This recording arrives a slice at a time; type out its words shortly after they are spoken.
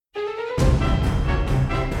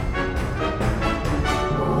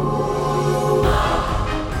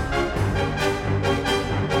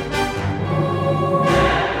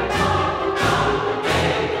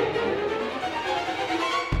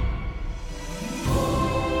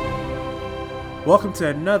Welcome to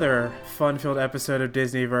another fun-filled episode of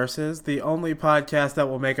Disney Versus, the only podcast that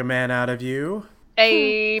will make a man out of you.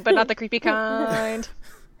 Hey, but not the creepy kind.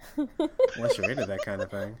 Unless you're into that kind of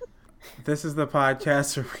thing. This is the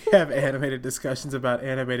podcast where we have animated discussions about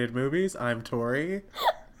animated movies. I'm Tori.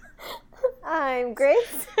 I'm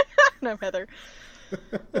Grace. And I'm Heather.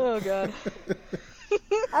 Oh, God.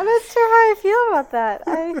 I'm not sure how I feel about that.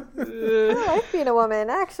 I like being a woman,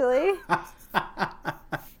 actually.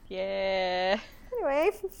 Yeah.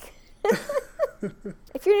 Anyway,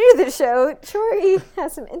 if you're new to the show, Tori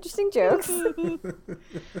has some interesting jokes.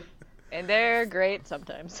 And they're great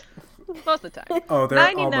sometimes. Most of the time. Oh, they're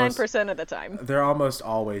 99% of the time. They're almost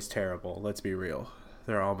always terrible. Let's be real.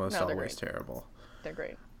 They're almost No, they're always great. terrible. They're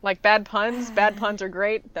great. Like bad puns. Bad puns are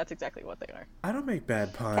great. That's exactly what they are. I don't make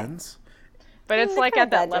bad puns. But it's They're like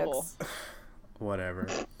kind at of that bad level. jokes. Whatever.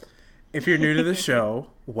 If you're new to the show,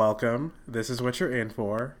 welcome. This is what you're in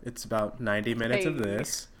for. It's about 90 minutes of Hey.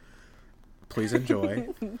 this. Please enjoy.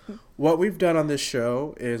 What we've done on this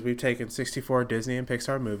show is we've taken 64 Disney and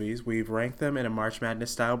Pixar movies, we've ranked them in a March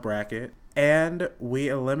Madness style bracket, and we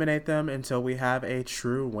eliminate them until we have a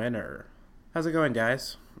true winner. How's it going,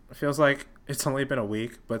 guys? It feels like it's only been a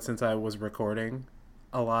week, but since I was recording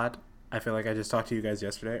a lot, I feel like I just talked to you guys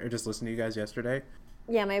yesterday, or just listened to you guys yesterday.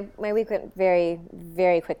 Yeah, my week went very,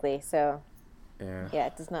 very quickly, so Yeah.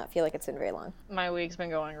 it does not feel like it's been very long. My week's been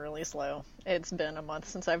going really slow. It's been a month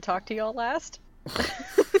since I've talked to y'all last.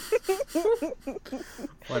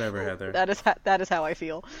 Whatever, Heather. That is how I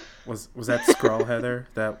feel. Was that Skrull Heather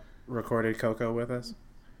that recorded Coco with us?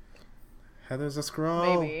 Heather's a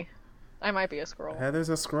Skrull. Maybe. I might be a squirrel. Heather's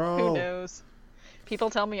a Skrull. Who knows? People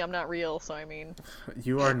tell me I'm not real, so I mean,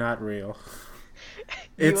 You are not real.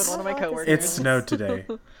 you and It's one of my coworkers. it snowed today.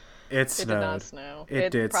 It It snowed. did not snow.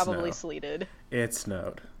 It did probably snow. sleeted. It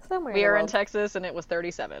snowed. Somewhere We in the are in world. Texas, and it was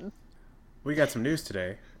 37. We got some news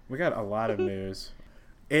today. We got a lot of news.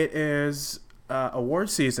 It is award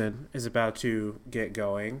season is about to get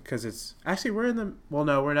going because it's actually we're not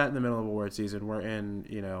in the middle of award season. We're in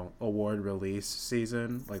award release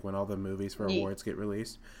season, like when all the movies for Yeet. awards get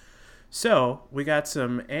released. So we got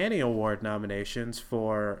some Annie Award nominations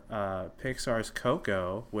for Pixar's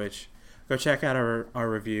Coco, which go check out our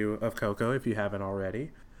review of Coco if you haven't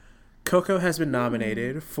already. Coco has been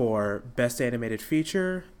nominated for Best Animated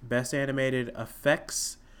Feature, Best Animated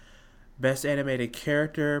Effects, Best Animated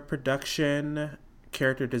Character Production,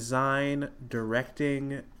 Character Design,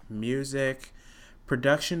 Directing, Music,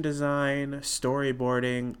 Production Design,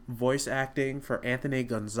 Storyboarding, Voice Acting for Anthony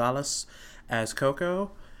Gonzalez as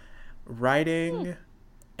Coco, Writing,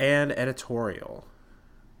 and Editorial.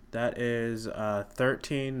 That is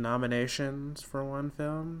 13 nominations for one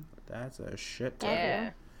film. That's a shit ton. Yeah.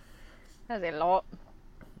 That's a lot.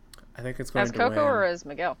 I think it's going As to Coco win. or as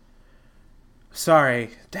Miguel?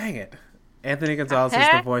 Sorry, dang it. Anthony Gonzalez is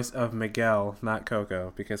the voice of Miguel, not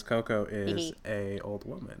Coco, because Coco is a old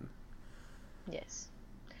woman. Yes.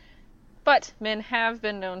 But men have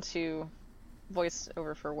been known to voice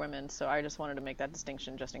over for women, so I just wanted to make that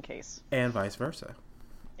distinction just in case. And vice versa.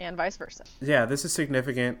 And vice versa. Yeah, this is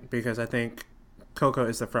significant because I think Coco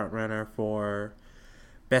is the front runner for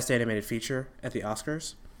Best Animated Feature at the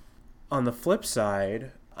Oscars. On the flip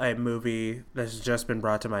side, a movie that's just been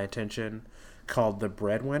brought to my attention called The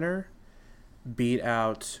Breadwinner beat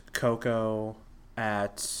out Coco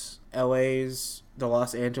at the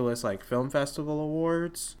Los Angeles Film Festival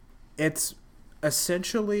Awards. It's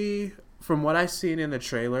essentially, from what I've seen in the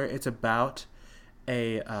trailer, it's about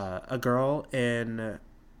a girl in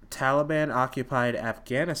Taliban-occupied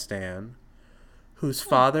Afghanistan whose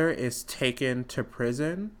father is taken to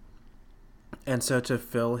prison, and so to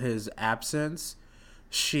fill his absence,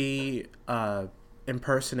 she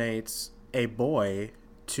impersonates a boy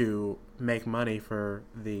to make money for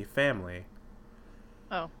the family.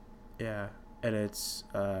 Oh. Yeah, and it's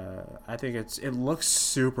I think it looks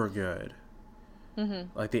super good.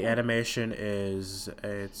 Mm-hmm. Like the animation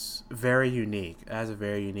it's very unique. It has a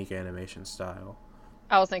very unique animation style.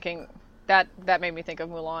 I was thinking that made me think of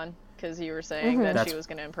Mulan, because you were saying that That's- she was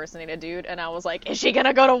going to impersonate a dude, and I was like, is she going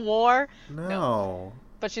to go to war? No.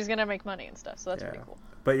 But she's going to make money and stuff, so that's Yeah. pretty cool.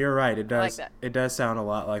 But you're right. It does. like that. It does sound a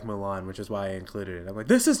lot like Mulan, which is why I included it. I'm like,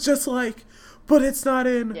 this is just like, but it's not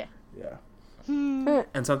in. Yeah. Yeah.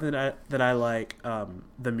 And something that I like,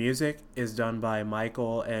 the music is done by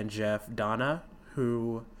Michael and Jeff Donna,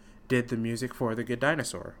 who did the music for The Good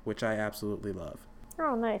Dinosaur, which I absolutely love.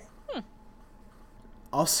 Oh, nice.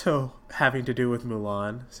 Also having to do with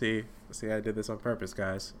Mulan. See, I did this on purpose,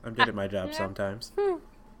 guys. I'm good at my job sometimes.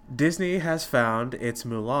 Disney has found its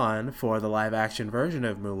Mulan for the live-action version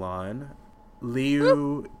of Mulan.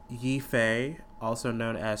 Liu Yifei, also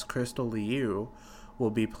known as Crystal Liu,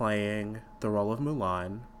 will be playing the role of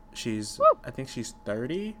Mulan. I think she's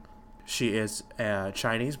 30. She is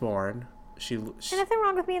Chinese born. There's nothing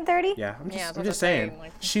wrong with being 30. Yeah, I'm Yeah, just saying.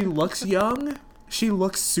 like... She looks young. She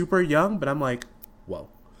looks super young, but I'm like, whoa.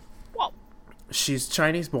 Whoa. She's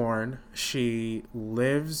Chinese born. She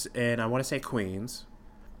lives in, I want to say, Queens.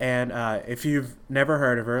 And if you've never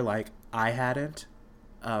heard of her, like I hadn't,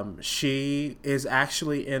 she is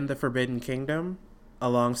actually in the Forbidden Kingdom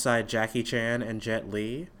alongside Jackie Chan and Jet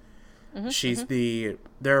Li.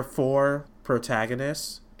 There are 4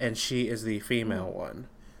 protagonists, and she is the female one.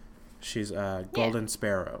 She's Golden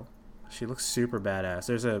Sparrow. She looks super badass.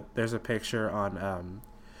 There's a picture on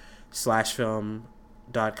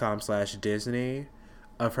 /film.com/Disney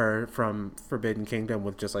of her from Forbidden Kingdom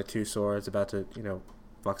with just like 2 swords about to,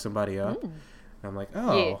 fuck somebody up. And I'm like,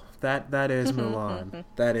 oh, yeah. that is Mulan.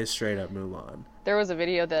 That is straight up Mulan. There was a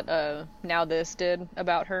video that Now This did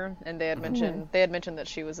about her, and they had mentioned that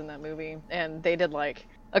she was in that movie, and they did like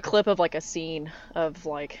a clip of like a scene of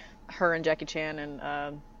like her and Jackie Chan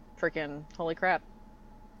and freaking holy crap,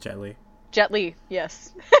 Jet Li,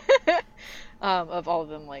 yes, of all of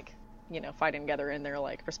them like fighting together in their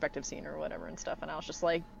like respective scene or whatever and stuff, and I was just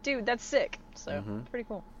like, dude, that's sick. So it's pretty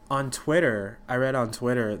cool. On Twitter, I read on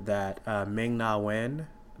Twitter that Ming-Na Wen,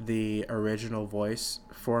 the original voice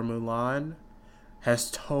for Mulan,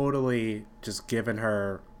 has totally just given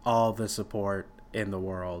her all the support in the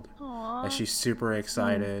world. Aww. Like, she's super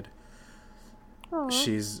excited.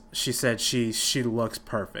 She said she looks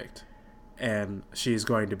perfect, and she's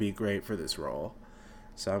going to be great for this role.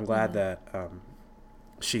 So I'm glad that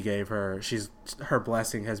her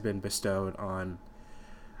blessing has been bestowed on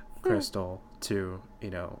Crystal to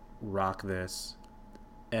rock this.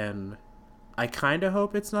 And I kind of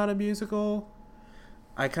hope it's not a musical.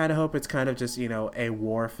 I kind of hope it's kind of just a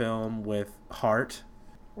war film with heart,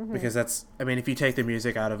 because that's, I mean, if you take the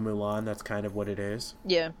music out of Mulan, that's kind of what it is.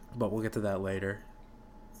 Yeah, but we'll get to that later.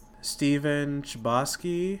 Steven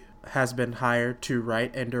Chbosky has been hired to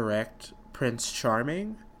write and direct Prince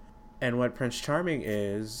Charming. And what Prince Charming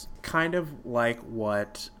is, kind of like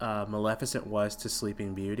what Maleficent was to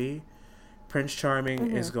Sleeping Beauty. Prince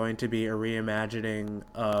Charming is going to be a reimagining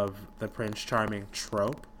of the Prince Charming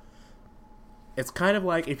trope. It's kind of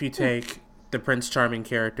like if you take the Prince Charming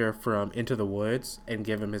character from Into the Woods and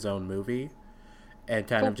give him his own movie, and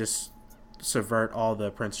kind of just subvert all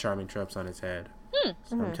the Prince Charming tropes on its head.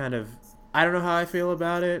 So I don't know how I feel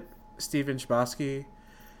about it. Steven Chbosky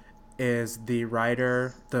is the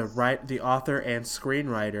author and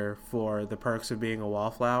screenwriter for The Perks of Being a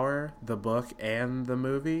Wallflower, the book and the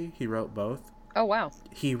movie. He wrote both. Oh, wow.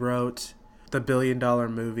 He wrote the $1 billion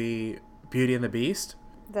movie Beauty and the Beast.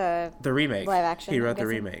 The remake. Live action. He wrote the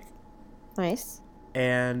remake. Nice.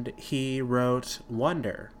 And he wrote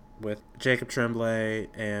Wonder with Jacob Tremblay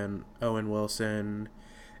and Owen Wilson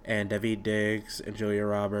and Daveed Diggs and Julia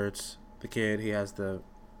Roberts. The kid, he has the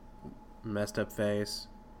messed up face,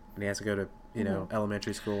 and he has to go to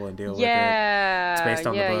elementary school and deal with it. It's based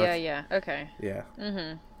on the book. Yeah. Okay. Yeah.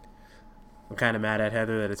 I'm kind of mad at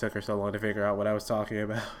Heather that it took her so long to figure out what I was talking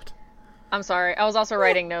about. I'm sorry. I was also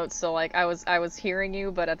writing notes, so like I was hearing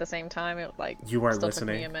you, but at the same time, it like you weren't still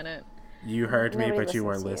listening. Took me a minute. You heard me, Nobody but you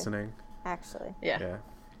weren't listens listening. Actually. Yeah.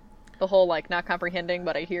 The whole like not comprehending,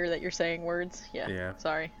 but I hear that you're saying words. Yeah.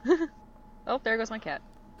 Sorry. Oh, there goes my cat.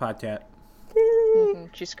 Podcat.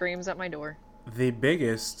 She screams at my door. The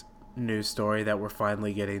biggest news story that we're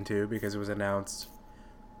finally getting to, because it was announced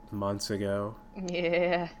months ago.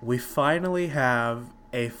 Yeah. We finally have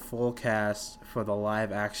a full cast for the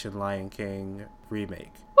live-action Lion King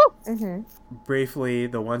remake. Woo! Briefly,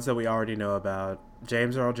 the ones that we already know about: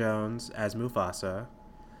 James Earl Jones as Mufasa,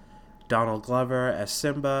 Donald Glover as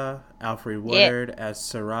Simba, Alfre Woodard as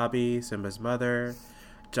Sarabi, Simba's mother,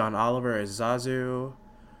 John Oliver as Zazu,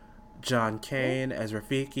 John Kane as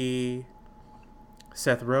Rafiki,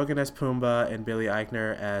 Seth Rogen as Pumbaa, and Billy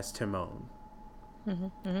Eichner as Timon.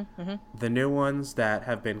 The new ones that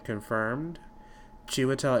have been confirmed: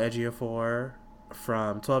 Chiwetel Ejiofor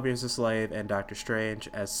from 12 Years a Slave and Doctor Strange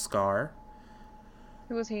as Scar.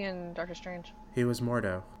 Who was he in Doctor Strange? He was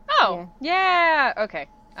Mordo. Oh, yeah. Okay.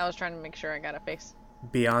 I was trying to make sure I got a face.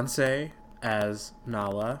 Beyonce as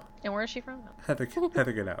Nala. And where is she from? Heather,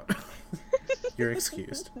 get out. You're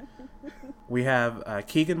excused. We have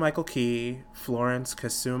Keegan-Michael Key, Florence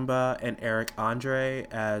Kasumba, and Eric Andre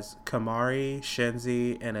as Kamari,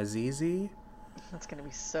 Shenzi, and Azizi. That's going to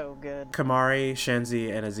be so good. Kamari,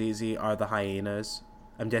 Shenzi, and Azizi are the hyenas.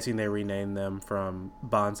 I'm guessing they renamed them from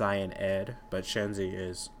Bonsai and Ed, but Shenzi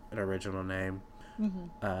is an original name.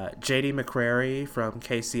 J.D. McCrary from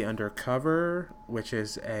KC Undercover, which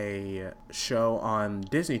is a show on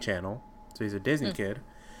Disney Channel. So he's a Disney kid.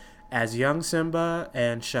 As young Simba,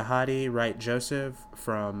 and Shahadi Wright Joseph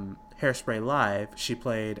from Hairspray Live. She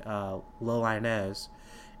played Lil Inez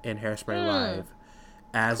in Hairspray Live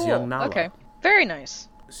as Cool. young Nala. Okay. Very nice.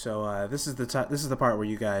 So this is the part where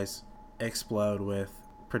you guys explode with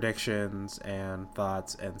predictions and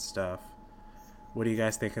thoughts and stuff. What do you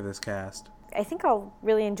guys think of this cast? I think I'll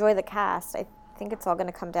really enjoy the cast. I think it's all going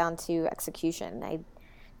to come down to execution. I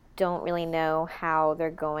don't really know how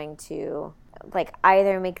they're going to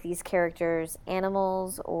either make these characters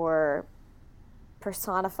animals or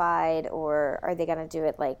personified, or are they going to do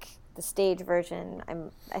it like the stage version?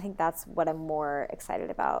 I think that's what I'm more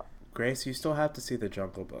excited about. Grace, you still have to see the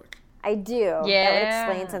Jungle Book. I do. Yeah. That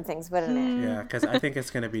would explain some things, wouldn't it? Yeah, because I think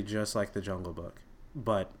it's going to be just like the Jungle Book,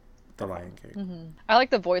 but the Lion King. I like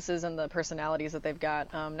the voices and the personalities that they've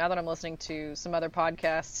got. Now that I'm listening to some other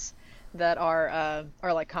podcasts that are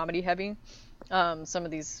like comedy heavy, some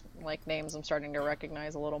of these like names I'm starting to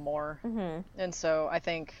recognize a little more. And so I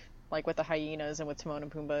think like with the hyenas and with Timon and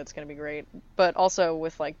Pumbaa, it's going to be great. But also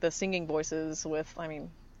with like the singing voices with, I mean,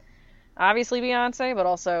 obviously Beyonce, but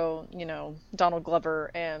also, you know, Donald Glover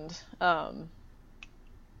and I'm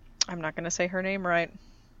not going to say her name right.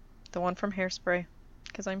 The one from Hairspray,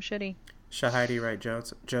 because I'm shitty. Shahadi Wright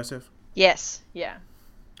Joseph? Yes, yeah.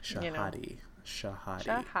 Shahadi.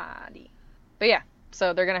 Shahadi. But yeah,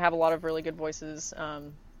 so they're going to have a lot of really good voices.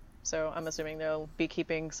 So I'm assuming they'll be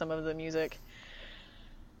keeping some of the music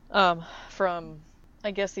from,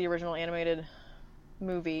 I guess, the original animated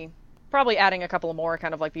movie. Probably adding a couple more,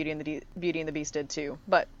 kind of like Beauty and the Beast did too.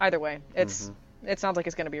 But either way, it sounds like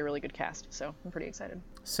it's going to be a really good cast. So I'm pretty excited.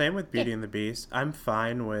 Same with Beauty and the Beast. I'm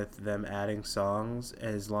fine with them adding songs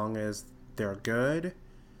as long as they're good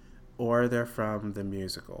or they're from the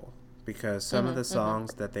musical. Because some of the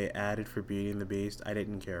songs that they added for Beauty and the Beast, I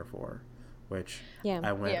didn't care for, which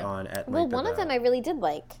I went on at Well, length one of them I really did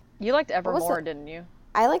like. You liked Evermore, didn't you?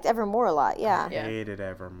 I liked Evermore a lot, yeah. I hated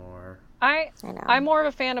Evermore. I know. I'm more of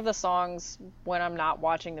a fan of the songs when I'm not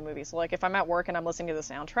watching the movie. So, like, if I'm at work and I'm listening to the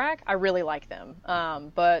soundtrack, I really like them.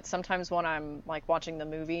 But sometimes when I'm, like, watching the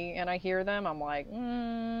movie and I hear them, I'm like,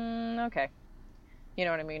 okay. You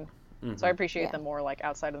know what I mean? So I appreciate them more, like,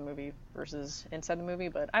 outside of the movie versus inside the movie.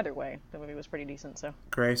 But either way, the movie was pretty decent, so.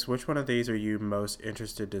 Grace, which one of these are you most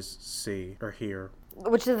interested to see or hear?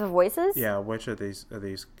 Which of the voices? Yeah, which of these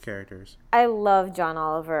characters? I love John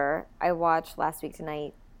Oliver. I watched Last Week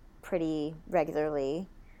Tonight pretty regularly,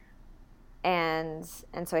 and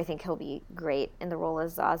so I think he'll be great in the role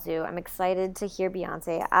as Zazu. I'm excited to hear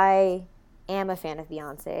Beyonce. I am a fan of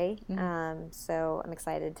Beyonce, so I'm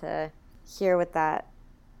excited to hear what that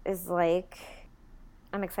is like.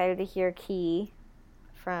 I'm excited to hear Key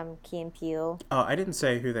from Key and Peele. Oh, I didn't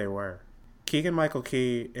say who they were. Keegan-Michael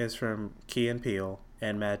Key is from Key and Peele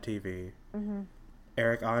and Mad TV.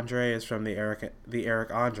 Eric Andre is from the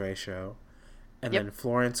Eric Andre Show. And then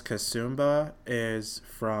Florence Kasumba is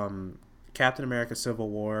from Captain America Civil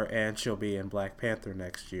War, and she'll be in Black Panther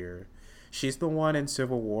next year. She's the one in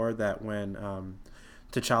Civil War that when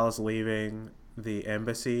T'Challa's leaving the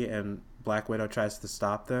embassy and Black Widow tries to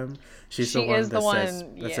stop them, she's the one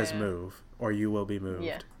that says move, or you will be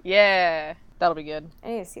moved. Yeah, that'll be good. I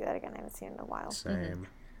need to see that again. I haven't seen it in a while. Same.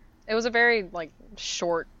 It was a very, like,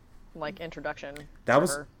 short, like, introduction. That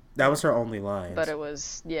was her only line. But it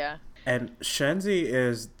was, yeah. And Shenzi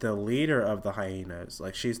is the leader of the hyenas.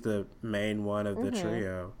 Like, she's the main one of the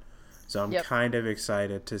trio. So I'm kind of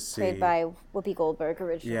excited to see. Played by Whoopi Goldberg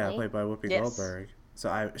originally. Yeah, played by Whoopi Goldberg.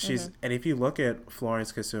 So she's and if you look at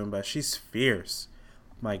Florence Kasumba, she's fierce.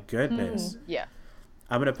 My goodness. Yeah.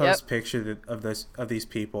 I'm gonna post pictures of these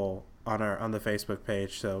people on the Facebook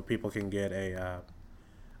page so people can get a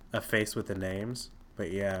face with the names.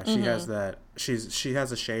 But yeah, she has that. She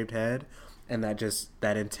has a shaved head. And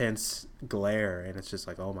that intense glare, and it's just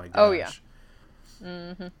like, oh my gosh. Oh yeah.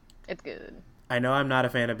 It's good. I know I'm not a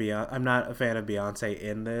fan of Beyonce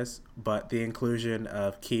in this, but the inclusion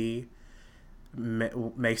of Key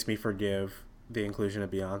makes me forgive the inclusion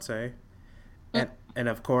of Beyonce. And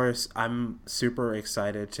of course, I'm super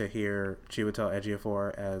excited to hear Chiwetel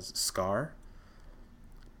Ejiofor as Scar.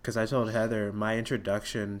 Because I told Heather my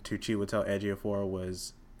introduction to Chiwetel Ejiofor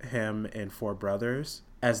was him in Four Brothers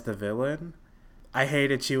as the villain. I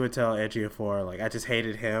hated Chiwetel Ejiofor. Like, I just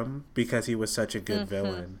hated him because he was such a good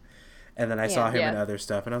villain. And then I saw him in other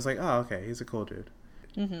stuff, and I was like, oh, okay, he's a cool dude.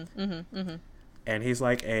 And he's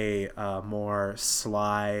like a more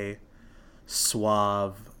sly,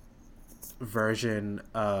 suave version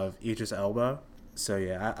of Idris Elba. So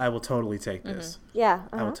yeah, I will totally take this. Yeah.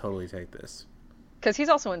 I will totally take this. Because he's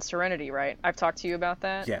also in Serenity, right? I've talked to you about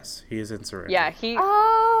that. Yes, he is in Serenity. Yeah, he.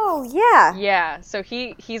 Oh, yeah. Yeah, so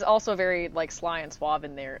he's also very like sly and suave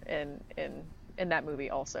in there in that movie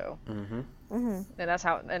also. Mm-hmm. Mm-hmm.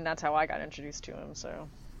 And that's how I got introduced to him. So,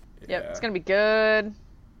 yep, Yeah. it's gonna be good.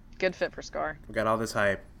 Good fit for Scar. We got all this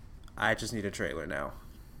hype. I just need a trailer now.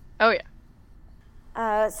 Oh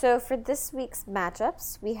yeah. So for this week's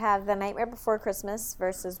matchups, we have The Nightmare Before Christmas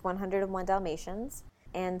versus 101 Dalmatians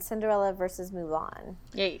and Cinderella versus Mulan.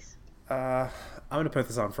 Yes. I'm gonna put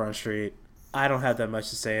this on Front Street. I don't have that much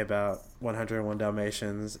to say about 101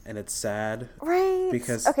 Dalmatians, and it's sad Right.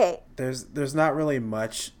 because there's not really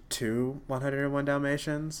much to 101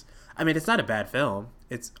 Dalmatians. I mean, it's not a bad film.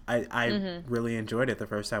 I really enjoyed it the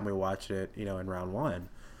first time we watched it, in round one.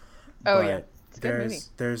 Oh But yeah. It's a good movie.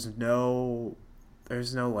 there's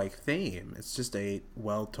no like theme. It's just a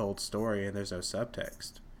well told story, and there's no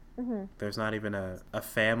subtext. Mm-hmm. There's not even a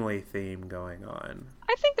family theme going on.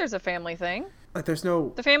 I think there's a family thing. Like there's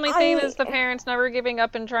no. The family theme is the parents never giving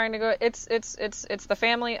up and trying to go. It's the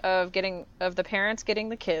family of the parents getting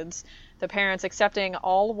the kids, the parents accepting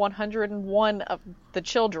all 101 of the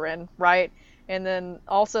children, right? And then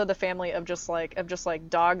also the family of just like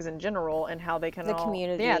dogs in general and how they can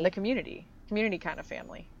community. Yeah, the community kind of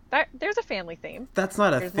family. There's a family theme. That's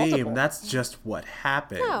not a There's theme. multiple. That's just what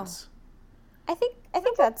happens. No. I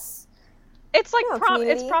think that's It's like No, it's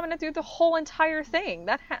community. prominent through the whole entire thing.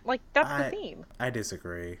 That's the theme. I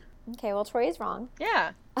disagree. okay. Well, Troy is wrong.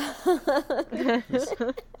 Yeah.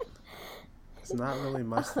 It's not really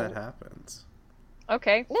much that happens.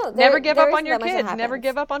 Okay. No, Never give there up on isn't your that much that kids. Never happens.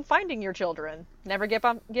 give up on finding your children. Never give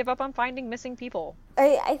up on finding missing people.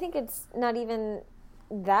 I think it's not even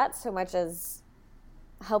that so much as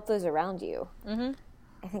help those around you.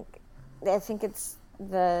 Mm-hmm. I think it's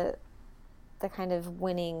the kind of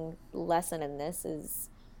winning lesson in this is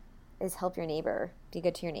help your neighbor, be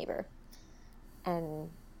good to your neighbor, and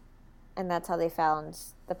that's how they found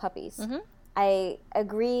the puppies. Mm-hmm. I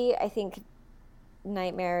agree. I think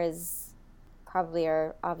Nightmare is probably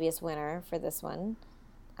our obvious winner for this one.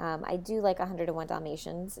 I do like 101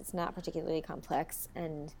 Dalmatians. It's not particularly complex,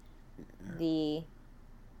 and the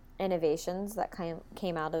innovations that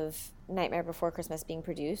came out of Nightmare Before Christmas being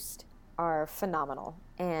produced are phenomenal.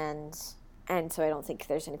 And so I don't think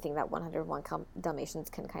there's anything that 101 Dalmatians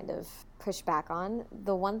can kind of push back on.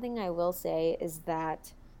 The one thing I will say is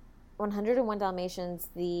that 101 Dalmatians,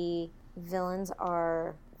 the villains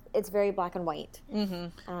it's very black and white.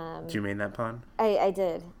 Mm-hmm. Do you mean that pun? I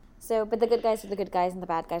did. So, but the good guys are the good guys and the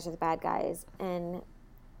bad guys are the bad guys. And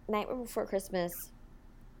Nightmare Before Christmas,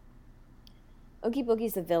 Oogie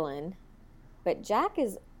Boogie's the villain, but Jack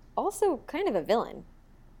is also kind of a villain.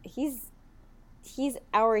 He's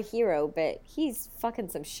our hero, but he's fucking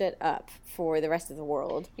some shit up for the rest of the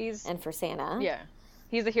world and for Santa. Yeah.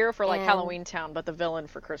 He's the hero for like And- Halloween Town, but the villain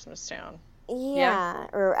for Christmas Town. Yeah,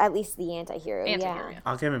 or at least the anti-hero. Anti-hero. Yeah.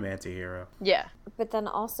 I'll give him anti-hero. Yeah. But then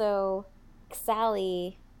also,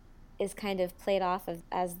 Sally is kind of played off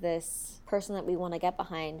as this person that we want to get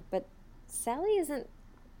behind, but Sally isn't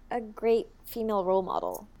a great female role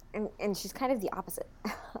model, and she's kind of the opposite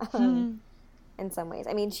in some ways.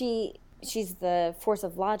 I mean, she's the force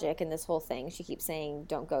of logic in this whole thing. She keeps saying,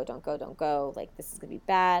 "Don't go, don't go, don't go. Like, this is gonna be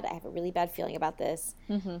bad. I have a really bad feeling about this."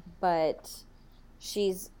 Mm-hmm. But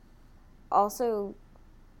she's also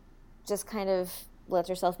just kind of lets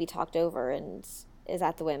herself be talked over and is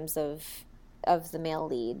at the whims of the male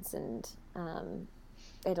leads, and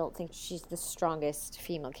I don't think she's the strongest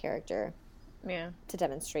female character Yeah. to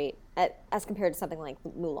demonstrate as compared to something like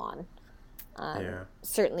Mulan. Yeah.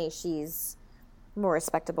 Certainly she's more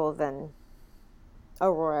respectable than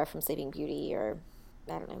Aurora from Sleeping Beauty, or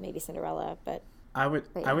I don't know, maybe Cinderella, but I would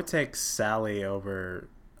yeah. I would take Sally over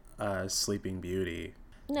Sleeping Beauty.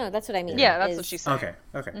 no, that's what I mean. Yeah, that's what she said.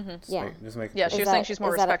 Okay. Yeah. Just make Yeah, sure. she was that- saying she's more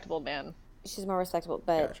is that a- respectable man. She's more respectable,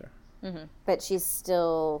 but Gotcha. but she's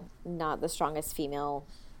still not the strongest female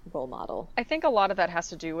role model. I think a lot of that has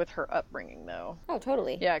to do with her upbringing, though. Oh,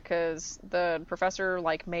 totally. Yeah, because the professor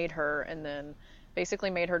like made her and then basically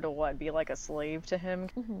made her to be like a slave to him,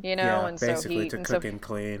 you know, Yeah, and basically so to cook and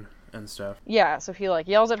clean and stuff. yeah, so he like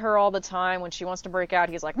yells at her all the time when she wants to break out.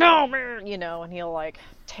 He's like, "No, man," you know, and he'll like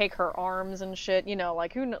take her arms and shit, you know,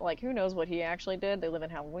 like who knows what he actually did. They live in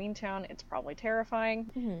Halloween Town. It's probably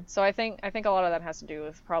terrifying. So I think a lot of that has to do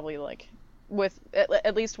with probably like with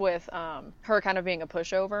at least with her kind of being a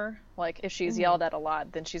pushover. Like if she's yelled at a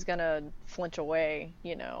lot, then she's gonna flinch away,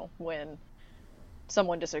 you know, when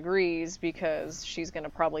someone disagrees, because she's gonna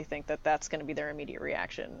probably think that that's gonna be their immediate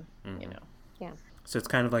reaction, you know. Yeah. So it's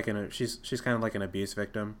kind of like she's kind of like an abuse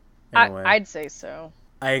victim in a way. I'd say so.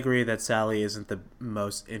 I agree that Sally isn't the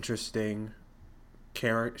most interesting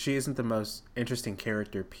character. She isn't the most interesting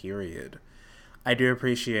character, period. I do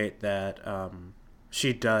appreciate that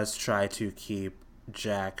she does try to keep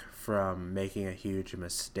Jack from making a huge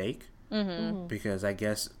mistake. Because I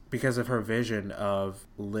guess because of her vision of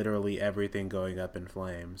literally everything going up in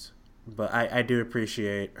flames. But I do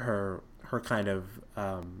appreciate her kind of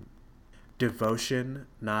devotion,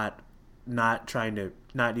 not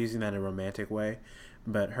using that in a romantic way,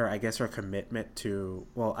 but her commitment to,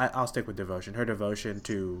 well, I'll stick with devotion. Her devotion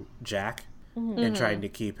to Jack and trying to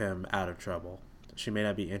keep him out of trouble. She may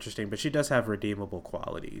not be interesting, but she does have redeemable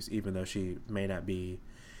qualities, even though she may not be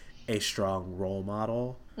a strong role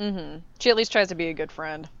model. She at least tries to be a good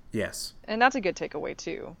friend. Yes. And that's a good takeaway,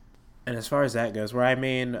 too. And as far as that goes,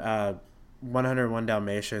 101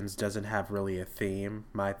 Dalmatians doesn't have really a theme,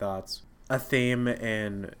 my thoughts. A theme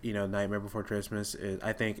in, Nightmare Before Christmas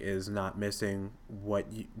is not missing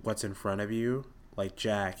what's in front of you. Like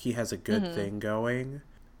Jack, he has a good thing going,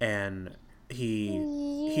 and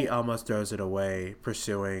he almost throws it away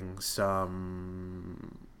pursuing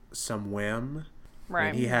some whim. Right.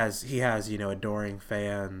 I mean, he has adoring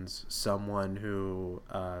fans, someone who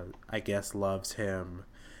I guess loves him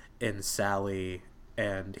in Sally,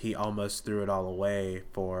 and he almost threw it all away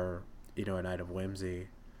for a night of whimsy,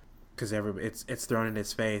 because it's thrown in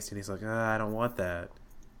his face, and he's like, I don't want that.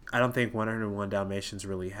 I don't think 101 Dalmatians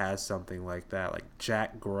really has something like that. Like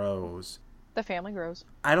Jack grows. The family grows.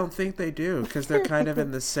 I don't think they do, because they're kind of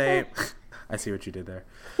in the same. I see what you did there.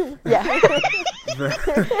 Yeah. I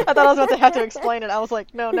thought I was about to have to explain it. I was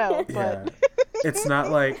like, no. But yeah. It's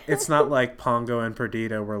not like Pongo and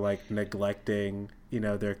Perdita were like neglecting,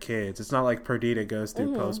 their kids. It's not like Perdita goes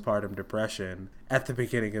through postpartum depression at the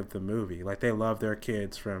beginning of the movie. Like, they love their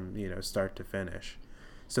kids from, start to finish.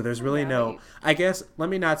 So there's really I guess, let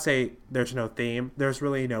me not say there's no theme. There's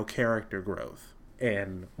really no character growth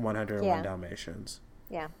in 101 Dalmatians.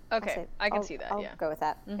 Yeah. Okay, I can see that. I'll go with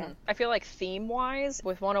that. Yeah. I feel like theme-wise,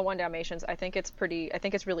 with 101 Dalmatians, I think it's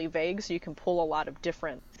really vague, so you can pull a lot of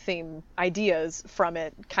different theme ideas from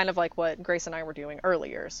it, kind of like what Grace and I were doing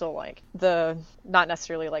earlier. So, like, not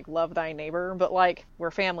necessarily like love thy neighbor, but like,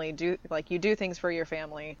 we're family, you do things for your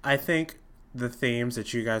family. I think the themes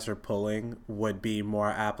that you guys are pulling would be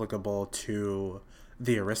more applicable to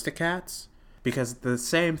the Aristocats, because the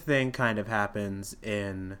same thing kind of happens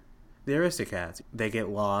in the Aristocats. They get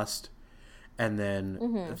lost, and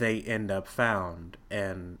then they end up found,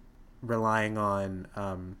 and relying on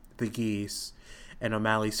the geese and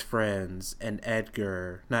O'Malley's friends and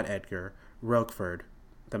Roquefort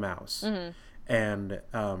the mouse, and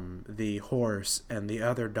the horse and the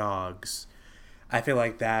other dogs. I feel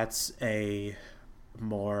like that's a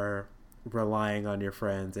more relying on your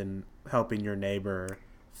friends and helping your neighbor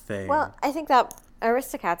thing. Well, I think that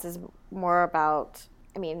Aristocats is more about,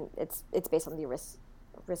 I mean, it's based on the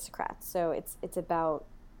aristocrats, so it's about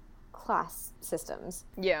class systems.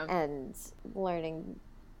 Yeah. And learning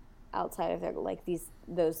outside of their, like,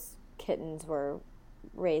 those kittens were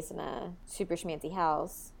raised in a super schmancy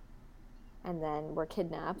house, and then were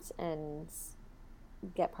kidnapped and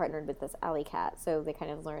get partnered with this alley cat, so they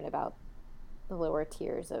kind of learn about the lower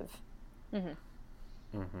tiers of a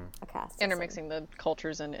caste system. Intermixing the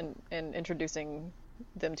cultures and introducing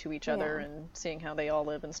them to each other and seeing how they all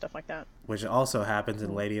live and stuff like that. Which also happens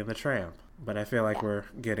in Lady and the Tramp. But I feel like we're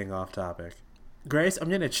getting off topic. Grace, I'm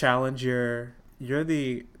going to challenge you're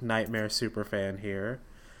the Nightmare superfan here.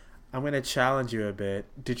 I'm going to challenge you a bit.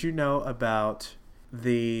 Did you know about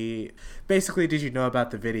the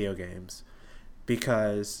video games?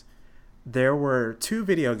 Because there were 2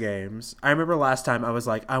 video games. I remember last time I was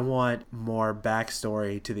like, I want more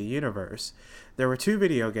backstory to the universe. There were 2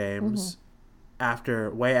 video games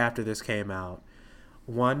way after this came out.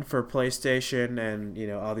 One for PlayStation and,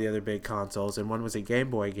 all the other big consoles, and one was a Game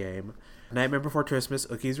Boy game. Nightmare Before Christmas,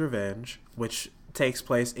 Oogie's Revenge, which takes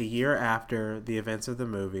place a year after the events of the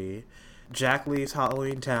movie. Jack leaves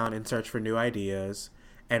Halloween Town in search for new ideas,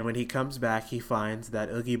 and when he comes back, he finds that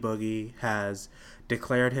Oogie Boogie has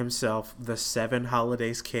declared himself the 7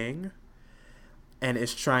 Holidays King, and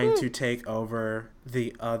is trying to take over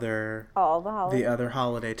the other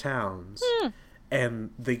holiday towns.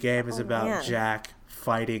 And the game is about Jack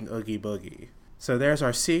fighting Oogie Boogie. So there's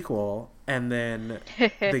our sequel, and then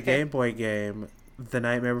the Game Boy game, The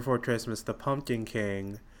Nightmare Before Christmas, The Pumpkin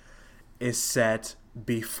King, is set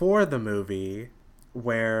before the movie,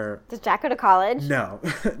 where... Does Jack go to college? No,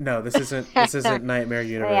 this isn't Nightmare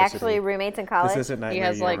University. Are they actually roommates in college? This isn't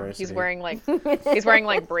Nightmare University. He's wearing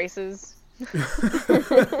like braces.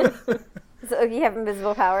 Is Does Oogie have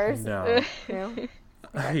invisible powers? No. No?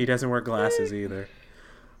 He doesn't wear glasses either.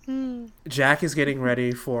 Jack is getting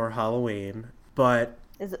ready for Halloween, but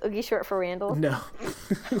Is Oogie short for Randall? no.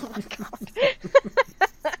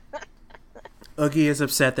 Oogie is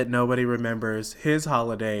upset that nobody remembers his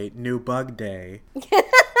holiday, New Bug Day.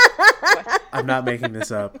 I'm not making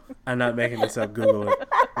this up. Google it.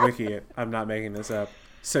 Wiki it. I'm not making this up.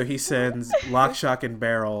 So he sends Lock, Shock, and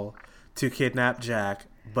Barrel to kidnap Jack,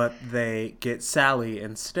 but they get Sally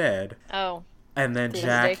instead. Oh, And then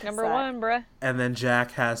mistake number one, bruh. And then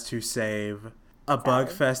Jack has to save a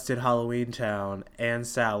bug-fested Halloween town and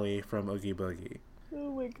Sally from Oogie Boogie.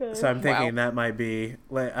 Oh my god. So I'm thinking Wow. that might be,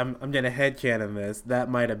 like, I'm gonna headcanon this. That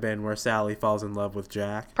might have been where Sally falls in love with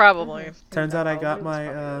Jack. Probably. Turns out I got It's my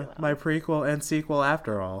probably really my prequel and sequel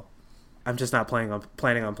after all. I'm just not planning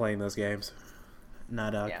on playing those games.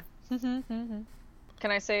 Not Yeah. Can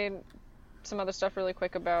I say some other stuff really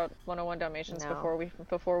quick about 101 Dalmatians No.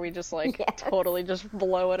 before we just like Yes. totally just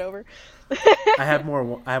blow it over? I have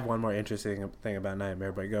one more interesting thing about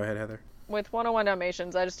Nightmare, but go ahead, Heather. With 101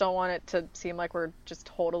 Dalmatians, I just don't want it to seem like we're just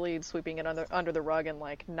totally sweeping it under the rug and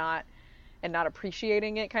like not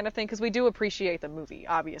appreciating it kind of thing, because we do appreciate the movie,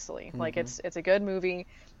 obviously. Like it's a good movie.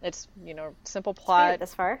 It's, simple Made plot. it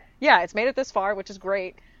this far? Yeah, it's made it this far, which is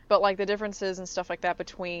great. But like the differences and stuff like that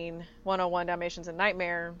between 101 Dalmatians and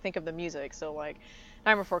Nightmare, think of the music. So like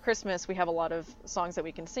Nightmare Before Christmas, we have a lot of songs that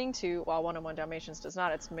we can sing to, while 101 Dalmatians does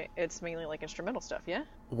not. It's mainly like instrumental stuff, yeah?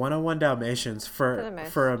 101 Dalmatians, the for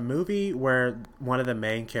most. a movie where one of the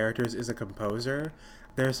main characters is a composer,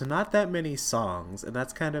 there's not that many songs, and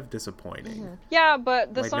that's kind of disappointing. Yeah,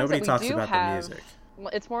 but the Like, songs nobody that we talks do about have, the music.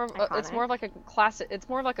 it's more of Iconic. like a classic. It's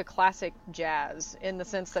more of like a classic jazz in the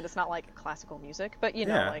sense that it's not like classical music, but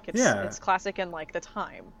Yeah, like it's yeah. it's classic in like the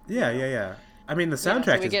time. Yeah. I mean, the so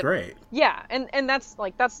soundtrack we is get- great. Yeah, and that's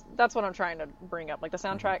what I'm trying to bring up. Like the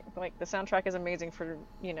soundtrack is amazing for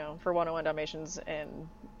for 101 Dalmatians, and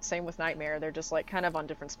same with Nightmare. They're just like kind of on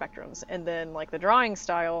different spectrums. And then like the drawing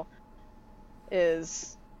style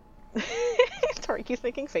is sorry, keep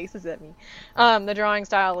making faces at me. The drawing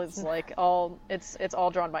style is like it's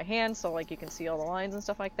all drawn by hand, so like you can see all the lines and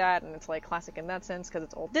stuff like that, and it's like classic in that sense because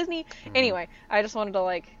it's old Disney. Anyway, I just wanted to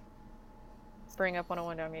like bring up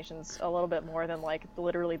 101 Dalmatians a little bit more than like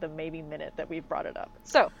literally the maybe minute that we've brought it up.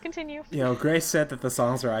 So continue. Grace said that the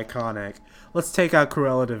songs are iconic. Let's take out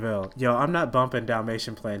Cruella de Vil. I'm not bumping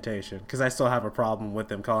Dalmatian Plantation, because I still have a problem with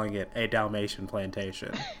them calling it a Dalmatian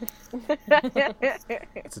plantation.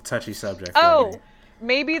 It's a touchy subject for Oh, me.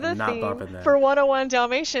 maybe the I'm not bumping theme that. for 101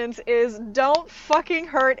 Dalmatians is don't fucking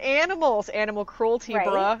hurt animals. Animal cruelty, Right.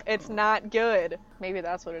 bruh. It's not good. Maybe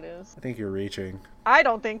that's what it is. I think you're reaching. I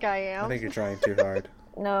don't think I am. I think you're trying too hard.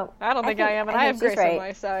 No. I don't think I am, and I have think she's Grace on right.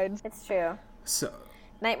 my side. It's true. So,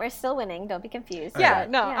 Nightmare's still winning. Don't be confused. Yeah,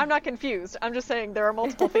 Okay. no, Yeah. I'm not confused. I'm just saying there are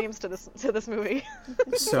multiple themes to this movie.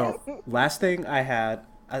 last thing I had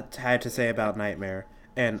to say about Nightmare,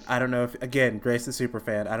 and I don't know if, again, Grace the super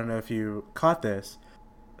fan, I don't know if you caught this.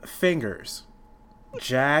 Fingers.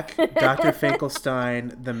 Jack, Dr.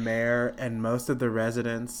 Finkelstein, the mayor, and most of the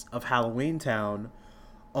residents of Halloween Town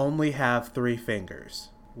only have 3 fingers.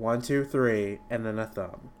 1, 2, 3, and then a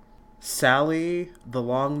thumb. Sally, the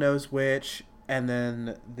long-nosed witch, and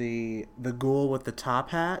then the ghoul with the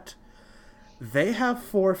top hat, they have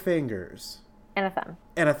 4 fingers And a thumb.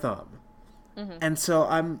 and a thumb. And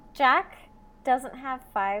so Jack doesn't have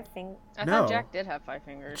 5 fingers. I No. thought Jack did have 5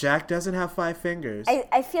 fingers. Jack doesn't have 5 fingers.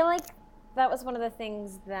 I feel like that was one of the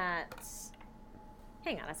things that...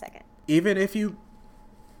 Hang on a second. Even if you...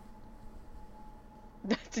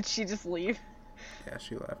 Did she just leave? Yeah,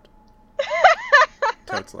 she left.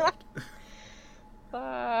 Totes left.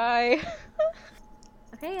 Bye.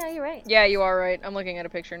 Okay, yeah, you're right. Yeah, you are right. I'm looking at a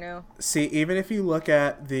picture now. See, even if you look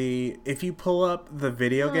at if you pull up the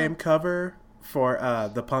video game cover for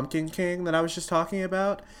the Pumpkin King that I was just talking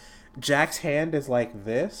about, Jack's hand is like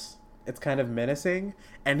this. It's kind of menacing,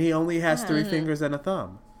 and he only has 3 fingers and a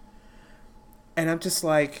thumb. And I'm just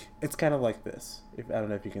like, it's kind of like this. I don't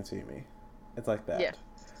know if you can see me. It's like that. Yeah.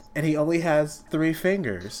 And he only has 3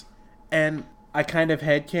 fingers. And I kind of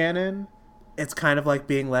headcanon, it's kind of like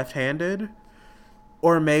being left-handed.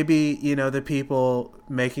 Or maybe, the people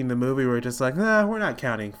making the movie were just like, nah, we're not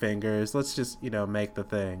counting fingers. Let's just, make the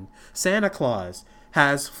thing. Santa Claus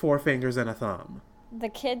has 4 fingers and a thumb. The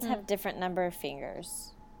kids have different number of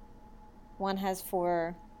fingers. One has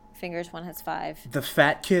 4 fingers, one has 5. The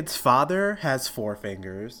fat kid's father has 4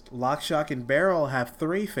 fingers. Lock, Shock, and Barrel have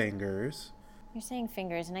 3 fingers. You're saying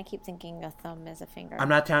fingers, and I keep thinking a thumb is a finger. I'm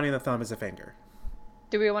not counting the thumb as a finger.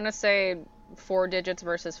 Do we want to say 4 digits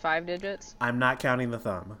versus 5 digits? I'm not counting the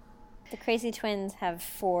thumb. The Crazy Twins have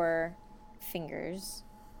 4 fingers.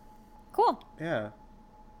 Cool. Yeah.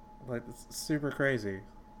 Like, it's super crazy.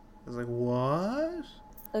 I was like, what?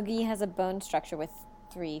 Oogie has a bone structure with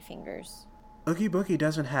 3 fingers. Oogie Boogie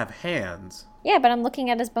doesn't have hands. Yeah, but I'm looking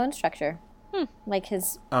at his bone structure. Like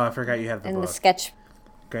his... Oh, I forgot you have the in book. the sketch...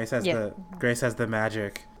 Grace has the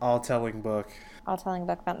magic all-telling book. all-telling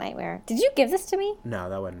book about Nightmare. Did you give this to me? No,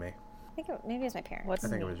 that wasn't me. I think maybe it was my parents. I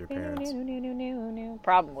think it was your parents.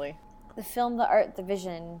 Probably. The film, the art, the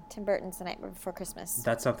vision. Tim Burton's The Nightmare Before Christmas.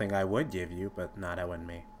 That's something I would give you, but no, that wasn't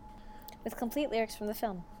me. With complete lyrics from the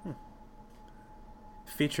film.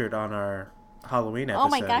 Featured on our Halloween episode. Oh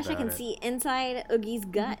my gosh, I about can it. see inside Oogie's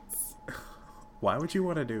guts. Why would you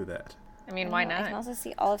want to do that? I mean, I why don't know, I can not? also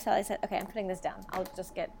see all of Sally's head. Okay, I'm putting this down. I'll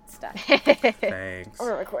just get stuck. Thanks.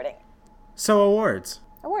 We're recording. So, awards.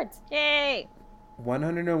 Awards. Yay!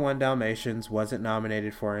 101 Dalmatians wasn't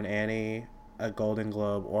nominated for an Annie, a Golden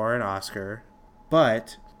Globe, or an Oscar,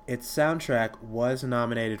 but its soundtrack was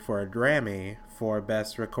nominated for a Grammy for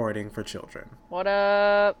Best Recording for Children. What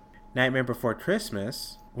up? Nightmare Before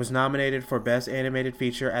Christmas was nominated for Best Animated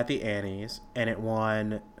Feature at the Annies, and it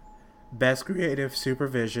won Best Creative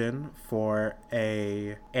Supervision for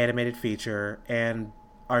a animated feature and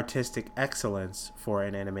Artistic Excellence for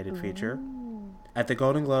an animated feature. At the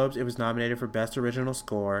Golden Globes, it was nominated for Best Original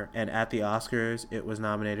Score, and at the Oscars, it was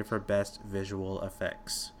nominated for Best Visual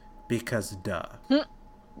Effects. Because duh.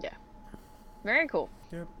 Yeah. Very cool.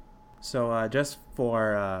 Yep. So, just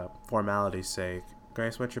for formality's sake,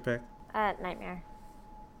 Grace, what's your pick? Nightmare.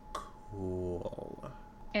 Cool.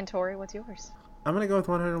 And Tori, what's yours? I'm gonna go with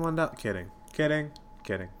 101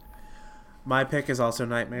 Kidding. My pick is also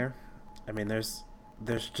Nightmare. I mean, there's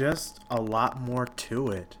just a lot more to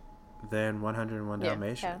it than 101 Yeah.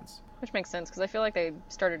 Dalmatians. Which makes sense, because I feel like they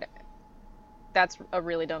started... That's a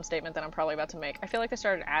really dumb statement that I'm probably about to make. I feel like they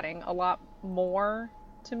started adding a lot more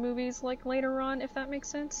to movies, like, later on, if that makes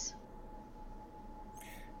sense.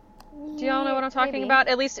 Do y'all know what I'm talking Maybe. about?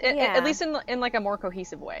 At least Yeah. at least in like a more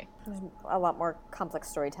cohesive way. There's a lot more complex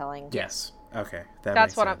storytelling. Yes. Okay.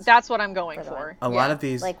 That's what sense. that's what I'm going For the for. A lot of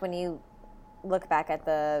these. Like when you look back at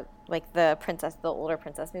the older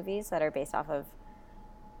princess movies that are based off of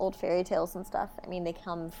old fairy tales and stuff. I mean, they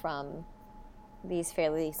come from these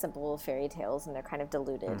fairly simple fairy tales and they're kind of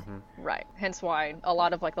diluted. Right. Hence why a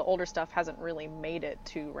lot of like the older stuff hasn't really made it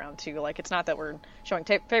to round 2. Like it's not that we're showing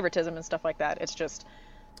favoritism and stuff like that. It's just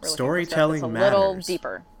we're looking for Storytelling stuff that's a little matters.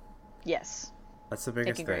 deeper. Yes. That's the Thank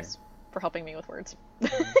biggest you, thing. Grace, for helping me with words.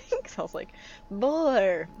 Because I was like,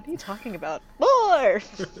 more. What are you talking about? More.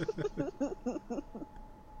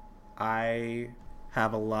 I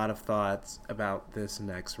have a lot of thoughts about this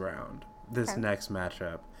next round, this next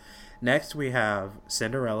matchup. Next, we have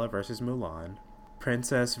Cinderella versus Mulan,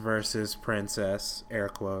 Princess versus Princess, air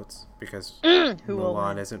quotes, because Who will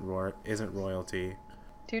Mulan win? isn't royalty.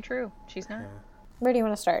 Too true. She's not. Yeah. Where do you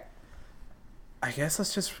want to start? I guess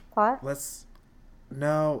Plot?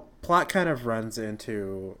 No, plot kind of runs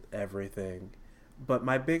into everything. But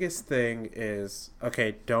my biggest thing is,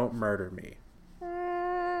 okay, don't murder me.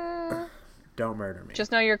 Don't murder me.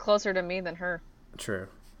 Just know you're closer to me than her. True.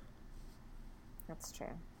 That's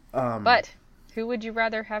true. But who would you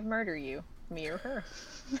rather have murder you? Me or her?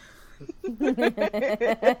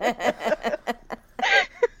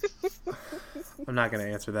 I'm not going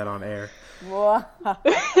to answer that on air. Whoa.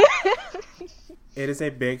 It is a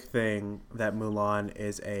big thing that Mulan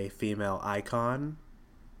is a female icon.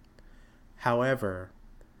 However,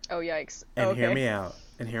 Oh, yikes. and Okay. hear me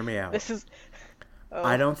out. This is... Oh.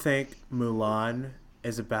 I don't think Mulan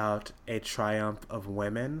is about a triumph of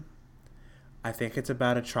women. I think it's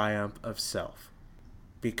about a triumph of self.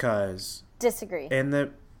 Because Disagree.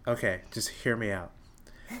 okay, just hear me out.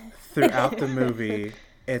 Throughout the movie,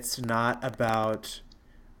 it's not about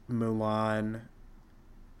Mulan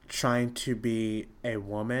trying to be a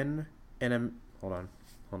woman in a... Hold on.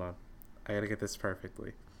 I gotta get this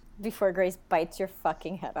perfectly. Before Grace bites your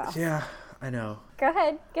fucking head off. Yeah, I know. Go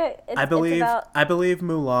ahead. I believe It's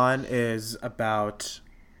Mulan is about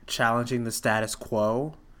challenging the status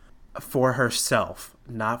quo for herself,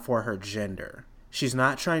 not for her gender. She's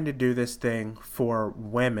not trying to do this thing for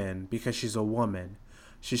women because she's a woman.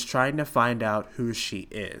 She's trying to find out who she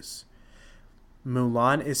is.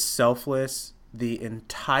 Mulan is selfless the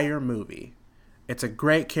entire movie. It's a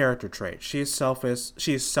great character trait. She is selfless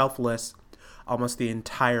almost the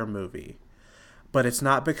entire movie. But it's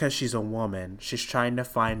not because she's a woman. She's trying to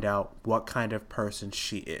find out what kind of person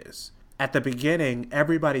she is. At the beginning,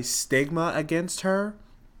 everybody's stigma against her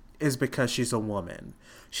is because she's a woman.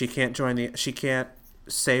 She can't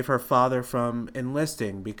save her father from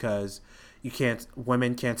enlisting because,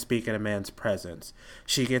 women can't speak in a man's presence.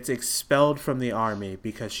 She gets expelled from the army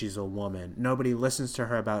because she's a woman. Nobody listens to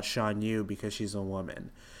her about Shan Yu because she's a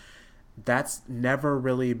woman. That's never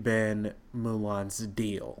really been Mulan's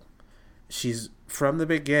deal. She's, from the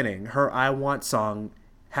beginning, her I Want song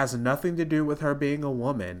has nothing to do with her being a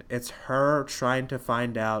woman. It's her trying to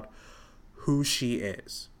find out who she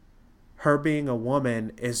is. Her being a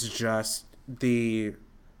woman is just the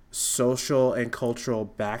social and cultural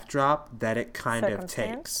backdrop that it kind of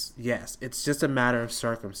takes. Yes, it's just a matter of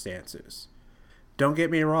circumstances. Don't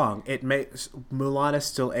get me wrong, Mulan is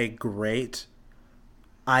still a great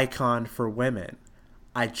icon for women.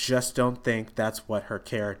 I just don't think that's what her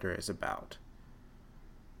character is about.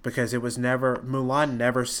 Because Mulan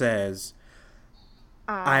never says,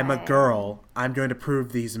 I'm a girl, I'm going to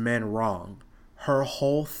prove these men wrong. Her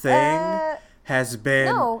whole thing has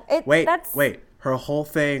been... Wait. Her whole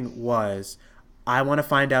thing was, I want to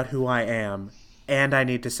find out who I am, and I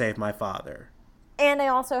need to save my father. And I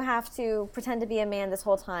also have to pretend to be a man this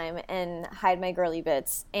whole time and hide my girly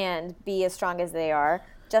bits and be as strong as they are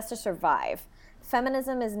just to survive.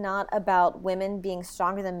 Feminism is not about women being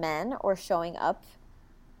stronger than men or showing up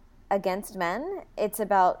against men. It's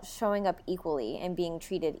about showing up equally and being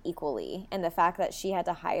treated equally. And the fact that she had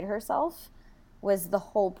to hide herself was the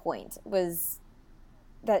whole point, was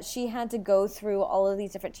that she had to go through all of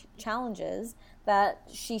these different challenges that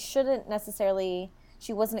she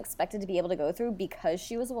wasn't expected to be able to go through because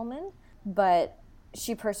she was a woman, but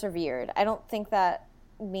she persevered. I don't think that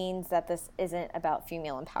means that this isn't about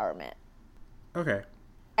female empowerment. Okay.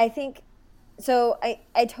 I think, so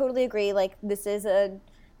I totally agree, like, it's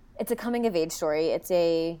a coming of age story. It's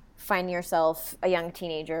a finding yourself, a young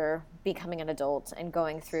teenager, becoming an adult, and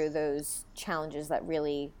going through those challenges that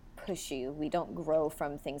really push you. We don't grow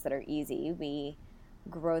from things that are easy. We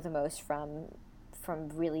grow the most from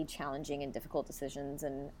really challenging and difficult decisions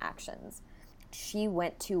and actions. She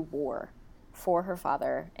went to war for her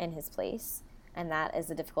father in his place, and that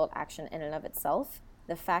is a difficult action in and of itself.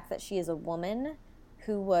 The fact that she is a woman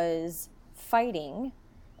who was fighting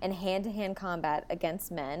in hand-to-hand combat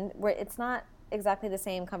against men, where it's not exactly the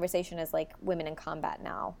same conversation as like women in combat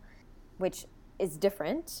now, which is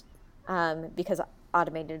different because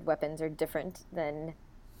automated weapons are different than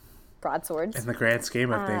broadswords. In the grand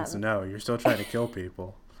scheme of things, no, you're still trying to kill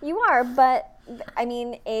people. You are, but I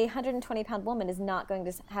mean, a 120-pound woman is not going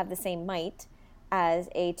to have the same might as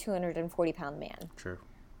a 240-pound man. True.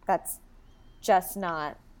 That's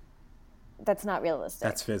not realistic.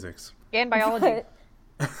 That's physics. And biology.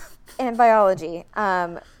 And biology.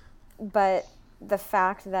 But the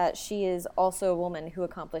fact that she is also a woman who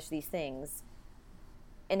accomplished these things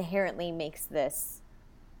inherently makes this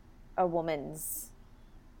a woman's,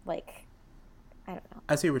 like, I don't know.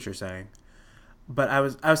 I see what you're saying. But I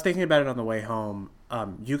was thinking about it on the way home.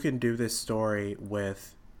 You can do this story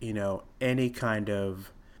with, any kind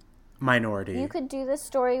of minority. You could do this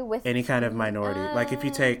story with any kind of minority. Like if you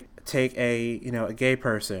take a gay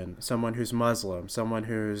person, someone who's Muslim, someone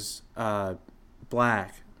who's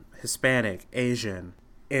Black, Hispanic, Asian.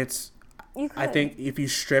 I think if you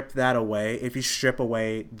strip that away, if you strip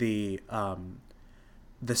away the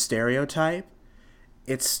stereotype,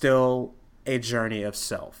 it's still a journey of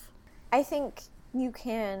self. I think you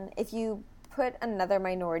can, if you put another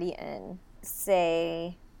minority in,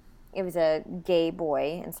 say it was a gay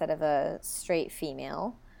boy instead of a straight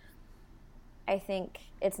female, I think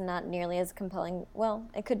it's not nearly as compelling. Well,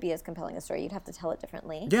 it could be as compelling a story. You'd have to tell it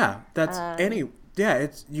differently. Yeah,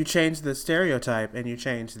 it's you change the stereotype and you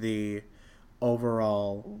change the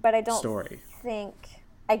overall story. But I don't think,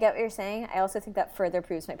 I get what you're saying. I also think that further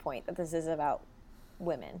proves my point that this is about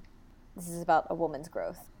women. This is about a woman's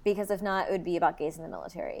growth. Because if not, it would be about gays in the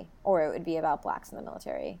military. Or it would be about blacks in the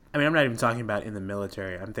military. I mean, I'm not even talking about in the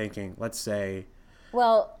military. I'm thinking, let's say...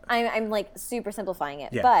 Well, I'm like super simplifying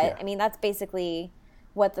it. I mean, that's basically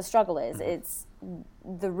what the struggle is. Mm-hmm. It's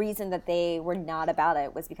the reason that they were not about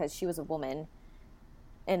it was because she was a woman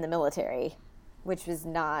in the military, which was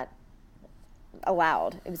not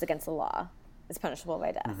allowed. It was against the law. It's punishable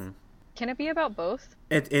by death. Mm-hmm. Can it be about both?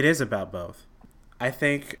 It is about both. I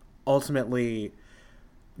think ultimately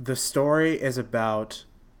the story is about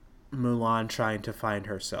Mulan trying to find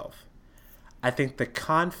herself. I think the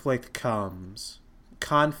conflict,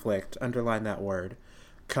 underline that word,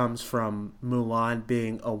 comes from Mulan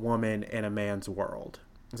being a woman in a man's world.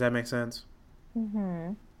 Does that make sense?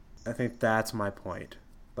 Mm-hmm. I think that's my point.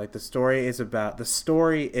 Like the story is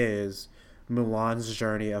Mulan's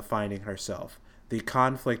journey of finding herself. The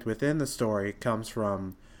conflict within the story comes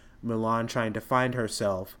from Mulan trying to find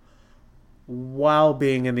herself while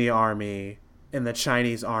being in the army in the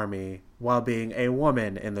Chinese army while being a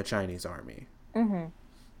woman in the Chinese army.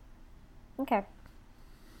 Okay.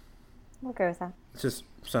 We'll go with that. It's just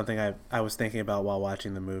something I was thinking about while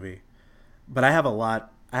watching the movie. But I have a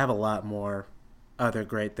lot more other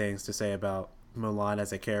great things to say about Mulan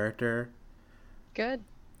as a character. Good.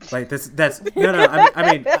 Like that's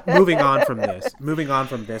I mean moving on from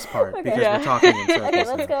this part because we're talking in circles.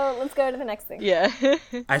 Okay, now. let's go to the next thing. Yeah.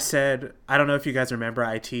 I said, I don't know if you guys remember,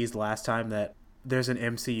 I teased last time that there's an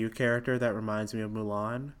MCU character that reminds me of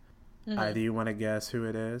Mulan. Do you want to guess who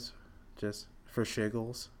it is? Just for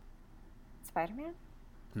shiggles. Spider-Man?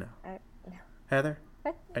 No. No. Heather?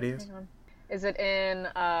 What? Ideas? Hang on. Is it in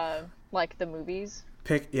like the movies?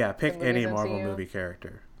 Pick movies any Marvel MCU? movie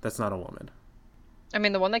character. That's not a woman. I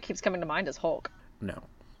mean, the one that keeps coming to mind is Hulk. No.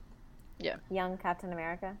 Yeah. Young Captain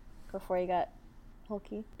America before he got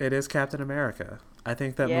hulky. It is Captain America. I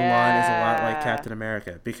think that Mulan is a lot like Yeah. Captain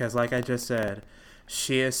America because, like I just said,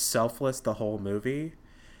 she is selfless the whole movie.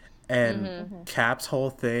 And Cap's whole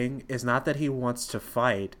thing is not that he wants to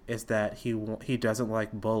fight, is that he doesn't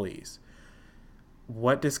like bullies.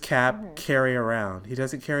 What does Cap carry around? He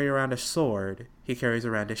doesn't carry around a sword. He carries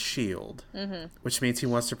around a shield, which means he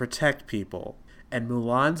wants to protect people. And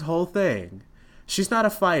Mulan's whole thing, she's not a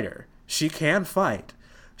fighter. She can fight.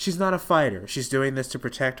 She's not a fighter. She's doing this to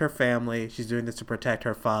protect her family. She's doing this to protect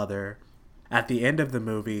her father. At the end of the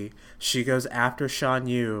movie, she goes after Shan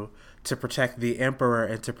Yu to protect the Emperor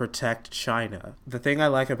and to protect China. The thing I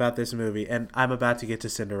like about this movie, and I'm about to get to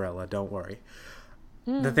Cinderella, don't worry.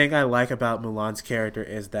 The thing I like about Mulan's character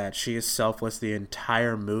is that she is selfless the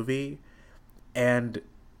entire movie,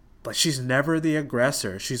 but she's never the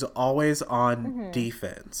aggressor. She's always on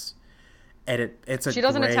defense. And she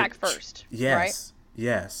doesn't attack first. Yes. Right?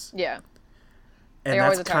 Yes. Yeah. And They that's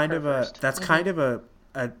always attack kind her of first. that's kind of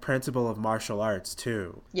a principle of martial arts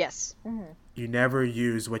too. Yes. You never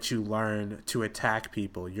use what you learn to attack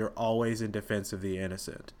people. You're always in defense of the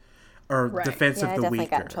innocent. Or Right. defense Yeah, of I the definitely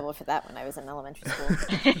weaker. got in trouble for that when I was in elementary school.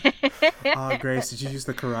 Oh, Grace, did you use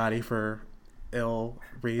the karate for ill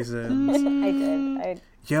reasons? I did.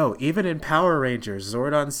 Yo, even in Power Rangers,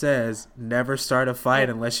 Zordon says never start a fight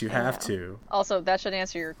unless you have know. to. Also, that should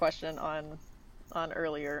answer your question on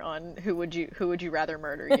earlier on who would you rather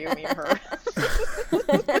murder, you, me, or her?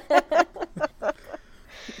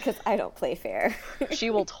 Because I don't play fair. She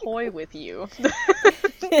will toy with you.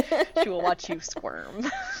 She will watch you squirm.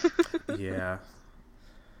 Yeah.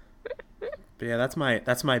 But yeah, that's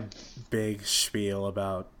my big spiel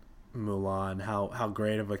about Mulan, how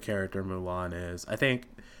great of a character Mulan is. I think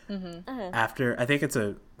I think it's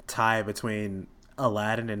a tie between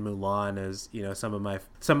Aladdin and Mulan as, some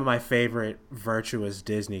of my favorite virtuous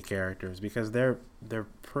Disney characters because they're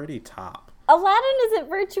pretty top. Aladdin isn't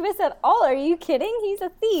virtuous at all. Are you kidding? He's a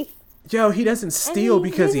thief. Yo, he doesn't steal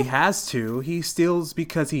because he has to. He steals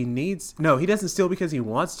because he needs. No, he doesn't steal because he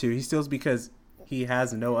wants to. He steals because he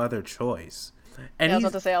has no other choice. And I was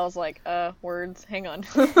about to say, I was like, words, hang on.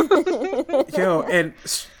 yo, and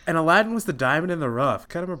Aladdin was the diamond in the rough.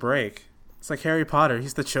 Cut him a break. It's like Harry Potter.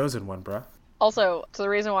 He's the chosen one, bruh. Also, so the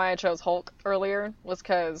reason why I chose Hulk earlier was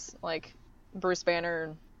because, like, Bruce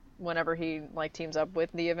Banner, whenever he, like, teams up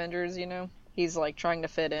with the Avengers, he's, like, trying to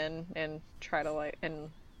fit in and try to, like, and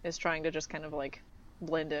is trying to just kind of, like,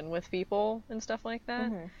 blend in with people and stuff like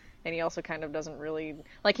that. And he also kind of doesn't really,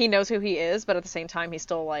 like, he knows who he is, but at the same time, he's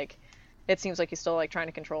still, like, it seems like he's still, like, trying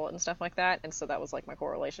to control it and stuff like that. And so that was, like, my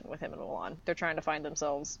correlation with him and Mulan. They're trying to find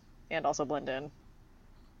themselves and also blend in.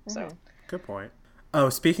 So. Good point. Oh,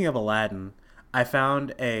 speaking of Aladdin, I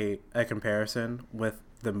found a comparison with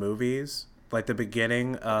the movies. Like, the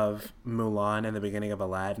beginning of Mulan and the beginning of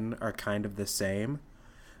Aladdin are kind of the same.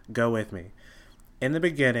 Go with me. In the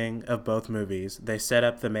beginning of both movies, they set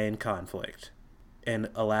up the main conflict. In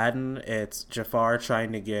Aladdin, it's Jafar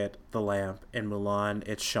trying to get the lamp. In Mulan,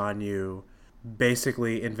 it's Shan Yu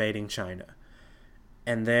basically invading China.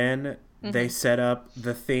 And then they set up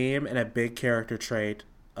the theme and a big character trait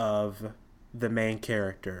of the main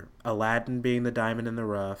character. Aladdin being the diamond in the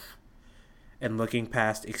rough and looking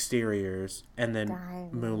past exteriors. And then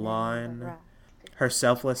Mulan, her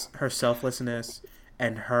selflessness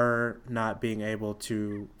and her not being able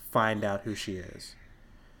to find out who she is.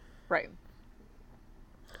 Right.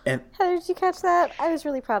 And Heather, did you catch that? I was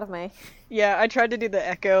really proud of my... Yeah, I tried to do the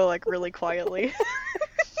echo, like, really quietly.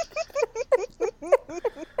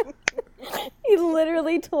 He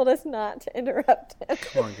literally told us not to interrupt him.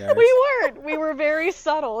 come on, guys. We weren't. We were very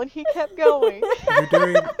subtle, and he kept going.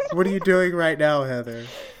 What are you doing right now, Heather?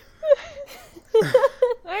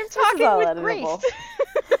 I'm is talking all with editable.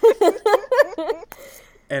 Grace.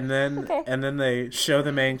 Okay. and then they show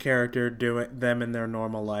the main character doing them in their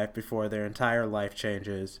normal life before their entire life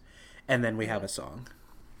changes, and then we have a song.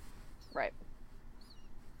 Right.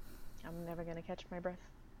 I'm never gonna catch my breath.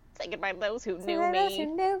 Say goodbye to those who knew Those who me.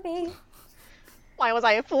 knew me. Why was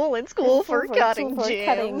I a fool in school for cutting Jim?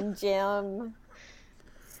 Cutting Jim.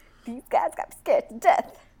 These guys got me scared to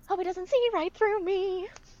death. Hope he doesn't see right through me.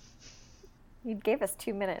 You gave us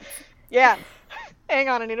 2 minutes. Yeah. Hang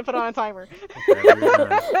on, I need to put on a timer. Whenever you're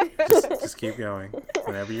done, just keep going.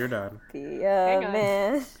 Whenever you're done. Be Hang a on.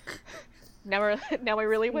 man. Now I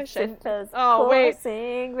really wish I... Those Oh, wait.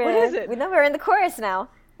 coursing What is red- it? We know we're in the chorus now.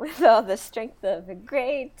 With all the strength of a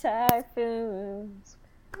great typhoon.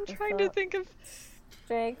 I'm trying to think of...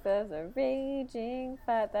 Strength of a raging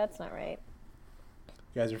fire. That's not right.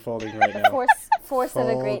 You guys are folding right now. Force of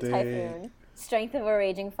a great Folding. typhoon. Strength of a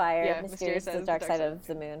raging fire. Yeah, mysterious as the dark side of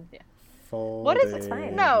the moon. What is Folding.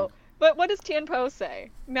 fine. No, but what does Tian Po say?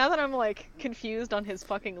 Now that I'm, like, confused on his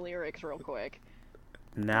fucking lyrics real quick.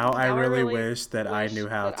 Now I Now I really really wish that I wish knew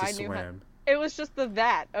how that to I knew how- swim. It was just the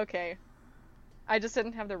that. Okay. I just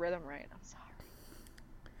didn't have the rhythm right. I'm sorry.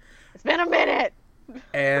 It's been a minute!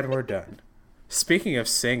 And we're done. Speaking of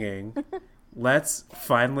singing, let's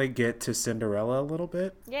finally get to Cinderella a little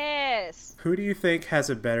bit. Yes! Who do you think has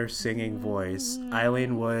a better singing voice,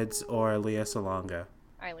 Eileen Woods or Lea Salonga?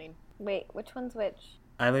 Eileen. Wait, which one's which?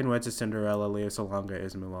 Eileen Woods is Cinderella, Lea Salonga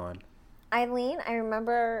is Mulan. Eileen, I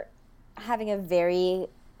remember having a very,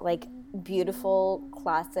 like, beautiful,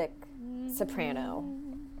 classic soprano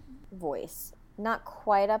voice. Not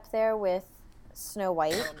quite up there with Snow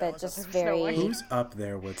White, but just Snow very... White. Who's up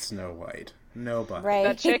there with Snow White? Nobody. Right.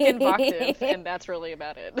 That chick in Bhaktiv, and that's really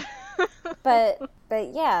about it. but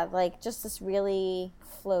yeah, like, just this really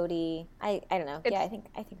floaty... I don't know. Yeah, I think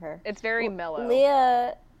her. It's very mellow.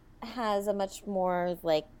 Leah has a much more,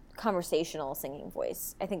 like, conversational singing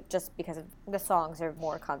voice. I think just because of the songs are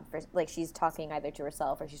more like she's talking either to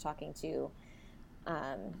herself or she's talking to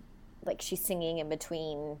like she's singing in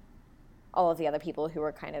between all of the other people who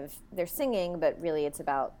are kind of they're singing, but really it's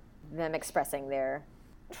about them expressing their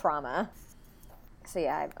trauma. So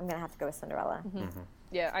yeah, I'm gonna have to go with Cinderella.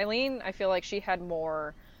 Yeah, Eileen, I feel like she had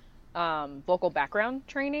more vocal background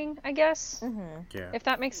training, I guess, Yeah. if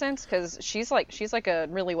that makes sense, because she's like a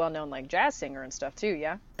really well-known like jazz singer and stuff too.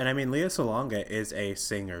 Yeah. And I mean, Lea Salonga is a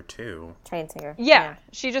singer too. Trained singer. Yeah,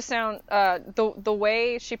 she just sound the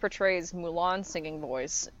way she portrays Mulan's singing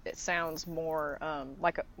voice. It sounds more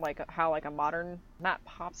like a modern, not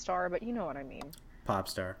pop star, but you know what I mean. Pop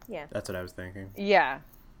star. Yeah. That's what I was thinking. Yeah,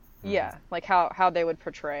 yeah, like how they would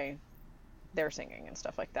portray their singing and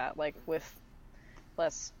stuff like that, like with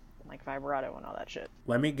less like vibrato and all that shit.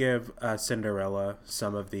 Let me give Cinderella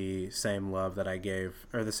some of the same love that I gave,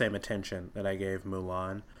 or the same attention that I gave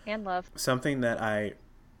Mulan. And love. Something that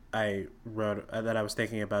I wrote that I was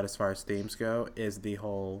thinking about as far as themes go is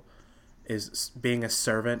being a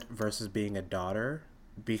servant versus being a daughter,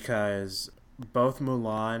 because both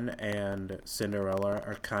Mulan and Cinderella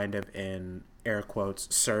are kind of in air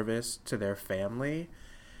quotes service to their family.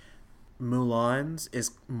 Mulan's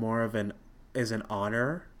is more of an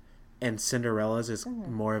honor, and Cinderella's is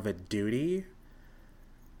more of a duty.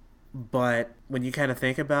 But when you kind of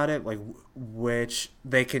think about it, like, which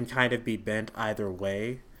they can kind of be bent either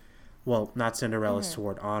way. Well, not Cinderella's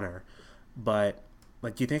toward honor, but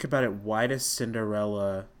like you think about it, why does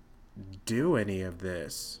Cinderella do any of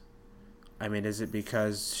this? I mean, is it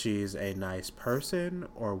because she's a nice person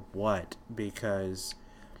or what? Because,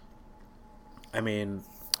 I mean,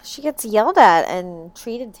 She gets yelled at and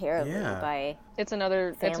treated terribly Yeah. by It's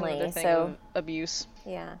another Family, thing so- of abuse.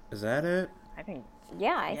 yeah. is that it? I think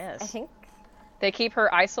Yeah, Yes. I think they keep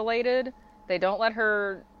her isolated. They don't let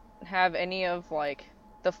her have any of like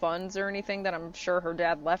the funds or anything that I'm sure her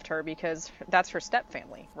dad left her, because that's her step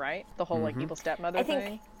family, right? The whole like evil stepmother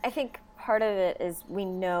thing. I think part of it is we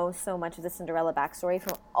know so much of the Cinderella backstory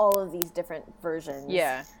from all of these different versions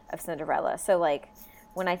Yeah. of Cinderella. So like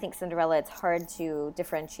when I think Cinderella, it's hard to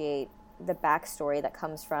differentiate the backstory that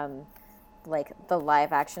comes from like the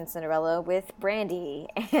live action Cinderella with Brandy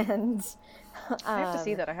and I have to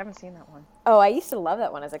see that. I haven't seen that one. oh, I used to love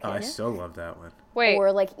that one as a kid. Oh, I still love that one. Wait,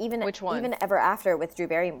 Or like even which one? even Ever After with Drew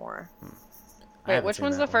Barrymore. I wait, haven't which seen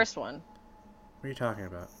one's that the first one? What are you talking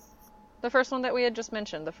about? The first one that we had just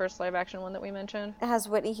mentioned, the first live action one that we mentioned. It has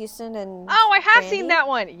Whitney Houston and Oh, I have Brandy. seen that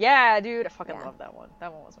one. Yeah, dude, I fucking Yeah. love that one.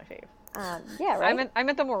 That one was my fave. Yeah, right. I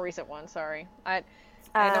meant the more recent one. Sorry, I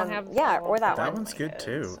don't have. yeah, the or that That one. one's good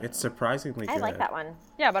too. So. It's surprisingly good. I like that one.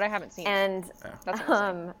 Yeah, but I haven't seen it. And That's what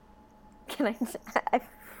I'm saying. can I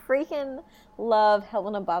freaking love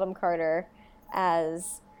Helena Bonham Carter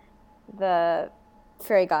as the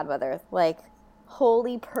fairy godmother. Like,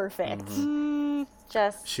 wholly perfect.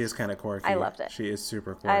 Just, She is kind of quirky. I loved it. She is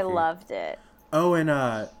super quirky. I loved it. Oh, and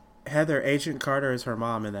Heather, Agent Carter is her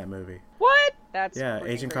mom in that movie. What? That's Yeah, freaking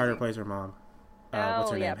Agent crazy. Carter plays her mom.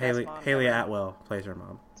 What's her yeah, name? best Haley mom Haley ever. Atwell plays her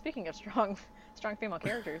mom. Speaking of strong female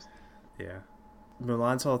characters. Yeah.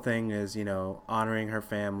 Mulan's whole thing is, honoring her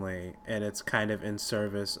family, and it's kind of in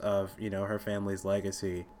service of, her family's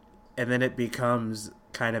legacy. And then it becomes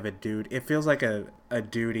kind of a duty. It feels like a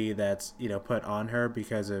duty that's, put on her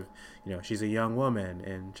because of, she's a young woman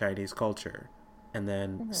in Chinese culture. And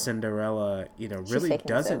then Cinderella, really taking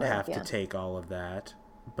doesn't over, have yeah. to take all of that,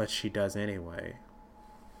 but she does anyway.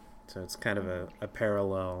 So it's kind of a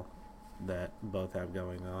parallel that both have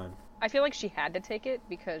going on. I feel like she had to take it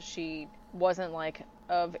because she wasn't like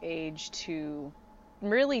of age to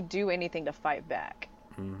really do anything to fight back.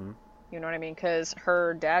 Mm-hmm. You know what I mean? Because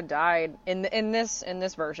her dad died in this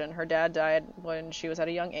version. Her dad died when she was at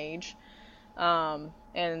a young age, and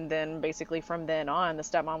then basically from then on, the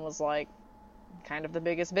stepmom was like kind of the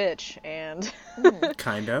biggest bitch, and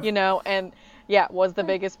Kind of. and yeah, was the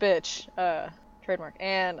biggest bitch, trademark,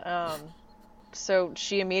 and so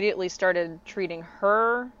she immediately started treating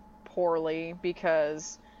her poorly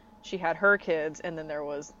because she had her kids, and then there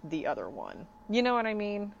was the other one. You know what I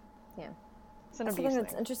mean? Yeah. It's an Something abuse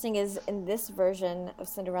that's thing. interesting is in this version of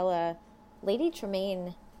Cinderella, Lady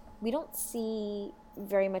Tremaine, we don't see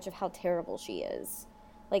very much of how terrible she is.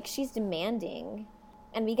 Like, she's demanding,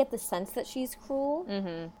 and we get the sense that she's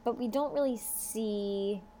cruel, but we don't really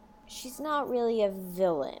see... She's not really a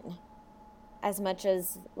villain as much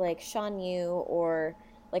as, like, Shan Yu or,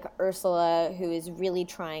 like, Ursula, who is really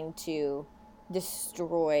trying to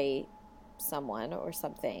destroy someone or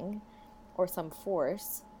something, or some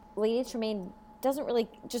force. Lady Tremaine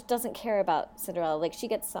doesn't care about Cinderella. Like, she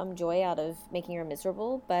gets some joy out of making her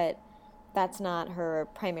miserable, but that's not her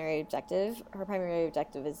primary objective. Her primary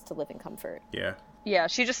objective is to live in comfort. Yeah. Yeah,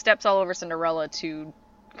 she just steps all over Cinderella to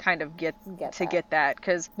kind of get that,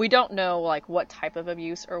 because we don't know like what type of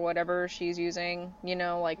abuse or whatever she's using,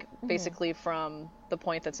 like basically from the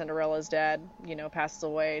point that Cinderella's dad, passes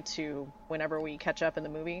away to whenever we catch up in the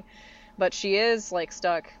movie. But she is like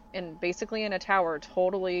stuck basically in a tower,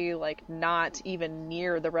 totally like not even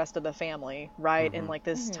near the rest of the family, right? In like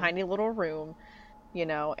this tiny little room,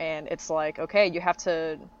 and it's like, okay, you have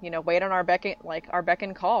to, wait on our beck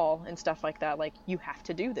and call and stuff like that. Like, you have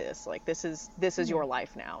to do this. Like, this is your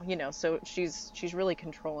life now, so she's really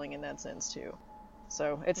controlling in that sense too.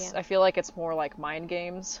 So I feel like it's more like mind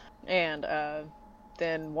games. And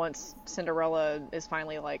then once Cinderella is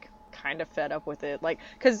finally like kind of fed up with it, like,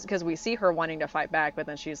 because we see her wanting to fight back, but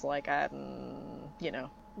then she's like, Yeah.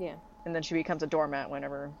 and then she becomes a doormat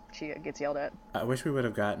whenever she gets yelled at. I wish we would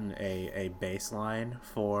have gotten a baseline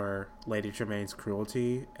for Lady Tremaine's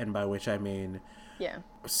cruelty, and by which I mean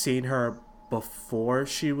seeing her before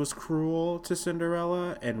she was cruel to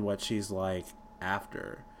Cinderella and what she's like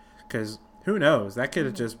after. Because who knows? That could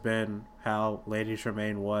have just been how Lady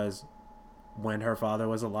Tremaine was when her father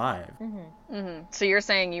was alive. So you're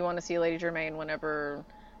saying you want to see Lady Tremaine whenever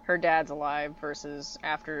her dad's alive versus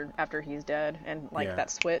after he's dead, and like that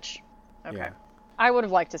switch? Okay. Yeah. I would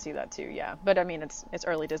have liked to see that too, yeah. But I mean, it's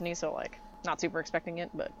early Disney, so like not super expecting it,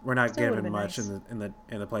 but We're not still would've given been much nice.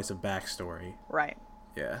 in the place of backstory. Right.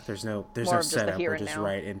 Yeah, there's no More of just the setup. here We're and just now.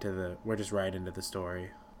 we're just right into the story.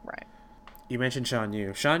 Right. You mentioned Shan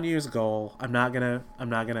Yu. Shan Yu's goal. I'm not gonna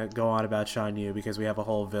go on about Shan Yu because we have a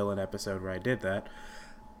whole villain episode where I did that.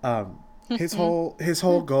 His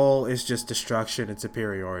whole goal is just destruction and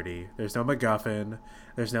superiority. There's no MacGuffin.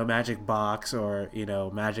 There's no magic box or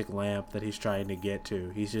magic lamp that he's trying to get to.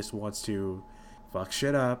 He just wants to fuck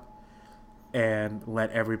shit up and let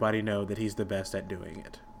everybody know that he's the best at doing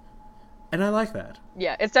it. And I like that.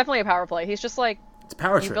 Yeah, it's definitely a power play. He's just like, It's a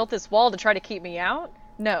power you trip. built this wall to try to keep me out?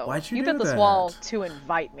 No. Why'd you do built this that? wall to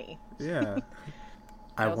invite me. Yeah.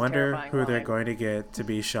 I was a wonder terrifying who they're line. going to get to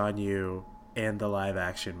be Shan Yu in the live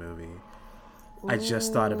action movie. I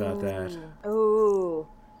just thought about that. Ooh,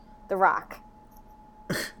 The Rock.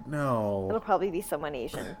 No. It'll probably be someone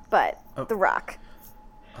Asian, but The Rock.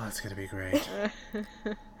 Oh, that's going to be great.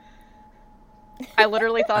 I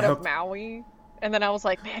literally thought I of hope- Maui, and then I was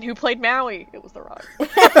like, man, who played Maui? It was The Rock. See,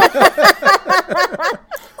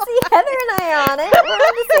 Heather and I are on it. We're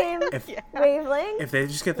on the same wavelength. If they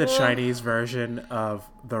just get the Chinese version of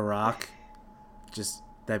The Rock,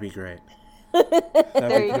 that'd be great. That'd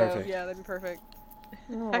There be you go. perfect. Yeah, that'd be perfect.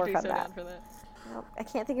 We'll I'd work be on so that. down for that. Nope, I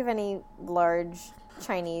can't think of any large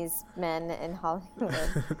Chinese men in Hollywood.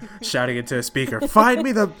 Shouting into a speaker, find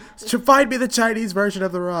me the Chinese version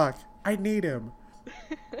of The Rock. I need him.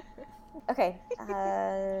 Okay.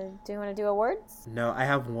 Do you want to do awards? No, I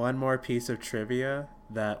have one more piece of trivia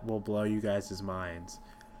that will blow you guys' minds.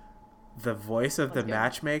 The voice of the Let's go.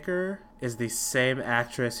 matchmaker is the same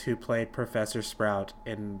actress who played Professor Sprout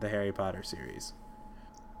in the Harry Potter series.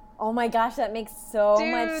 Oh my gosh, that makes so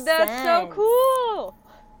much sense. Dude, that's so cool.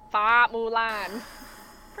 Fa Mulan.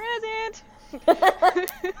 Present.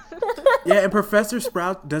 Yeah, and Professor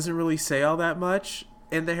Sprout doesn't really say all that much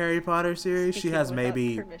in the Harry Potter series. She Speaking has without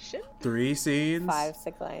maybe permission. 3 scenes. 5,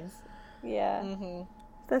 6 lines. Yeah. Mm-hmm.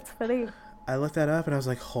 That's funny. I looked that up and I was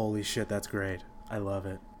like, holy shit, that's great. I love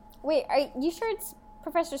it. Wait, are you sure it's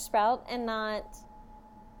Professor Sprout and not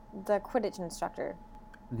the Quidditch instructor?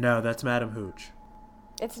 No, that's Madam Hooch.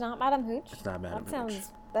 It's not Madam Hooch? It's not Madam Hooch.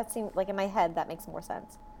 That seems like in my head that makes more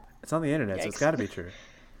sense. It's on the internet, so it's Yikes. got to be true.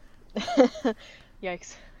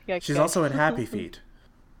 Yikes. Yikes. She's guys. also in Happy Feet.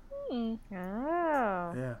 Oh.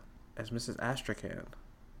 Yeah, as Mrs. Astrakhan.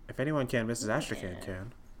 If anyone can, Mrs. Astrakhan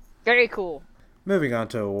can. Very cool. Moving on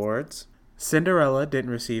to awards. Cinderella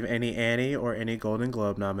didn't receive any Annie or any Golden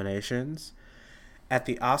Globe nominations. At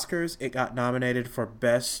the Oscars, it got nominated for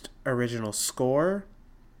Best Original Score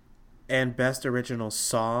and Best Original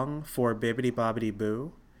Song for Bibbidi Bobbidi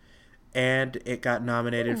Boo. And it got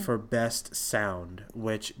nominated for Best Sound,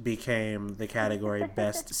 which became the category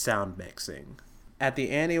Best Sound Mixing. At the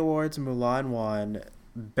Annie Awards, Mulan won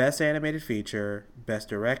Best Animated Feature, Best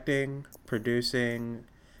Directing, Producing,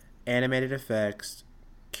 Animated Effects,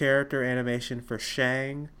 Character Animation for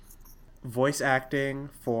Shang, Voice Acting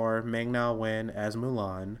for Ming-Na Wen as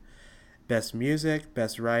Mulan, Best Music,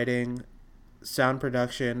 Best Writing, Sound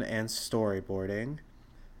Production, and Storyboarding.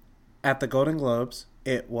 At the Golden Globes,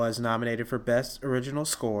 it was nominated for Best Original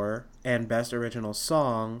Score and Best Original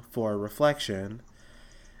Song for Reflection.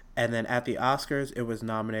 And then at the Oscars, it was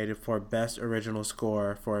nominated for Best Original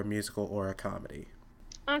Score for a musical or a comedy.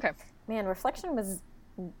 Okay. Man, Reflection was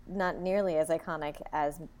not nearly as iconic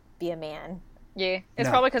as Be a Man. Yeah. It's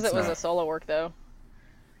No, probably because it's it was not. a solo work, though.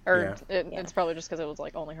 Or Yeah. it's probably just because it was,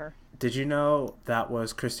 like, only her. Did you know that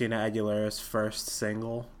was Christina Aguilera's first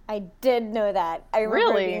single? I did know that. I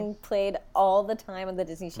remember Really? it being played all the time on the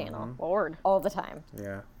Disney Channel. Lord. All the time.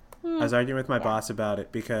 Yeah. I was arguing with my boss about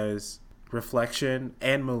it because Reflection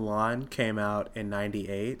and Mulan came out in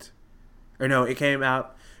 98. Or no, it came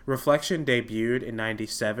out... Reflection debuted in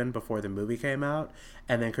 97 before the movie came out.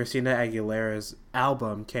 And then Christina Aguilera's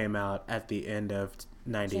album came out at the end of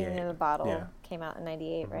 98. Genie in the Bottle Yeah. came out in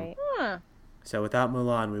 98, right? Huh. So without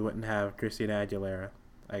Mulan, we wouldn't have Christina Aguilera,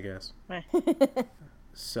 I guess. Eh.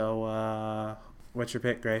 So, what's your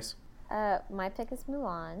pick, Grace? My pick is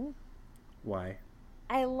Mulan. Why?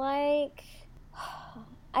 I like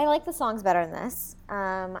the songs better in this.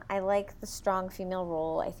 I like the strong female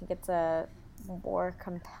role. I think it's a more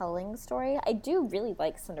compelling story. I do really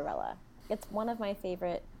like Cinderella. It's one of my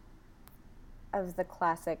favorite of the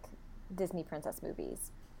classic Disney princess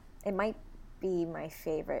movies. It might be my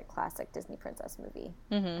favorite classic Disney princess movie.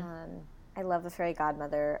 I love the fairy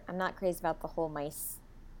godmother. I'm not crazy about the whole mice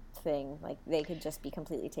thing. Like, they could just be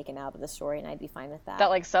completely taken out of the story and I'd be fine with that. That,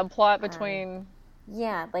 like, subplot between...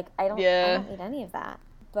 Yeah, like I don't need any of that.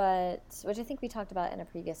 But which I think we talked about in a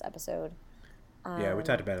previous episode. Yeah, we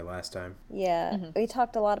talked about it last time. Yeah, we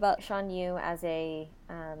talked a lot about Shan Yu as a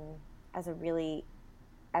really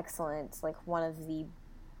excellent, like one of the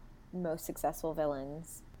most successful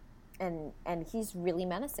villains, and he's really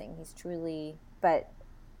menacing. He's truly, but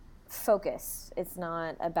focus. It's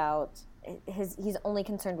not about he's only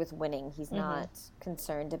concerned with winning. He's not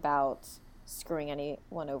concerned about screwing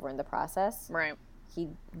anyone over in the process. Right. He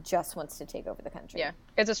just wants to take over the country. Yeah.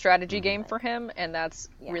 It's a strategy game for him, and that's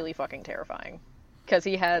really fucking terrifying. Because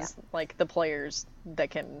he has, like, the players that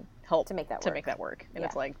can help to make that work. And Yeah.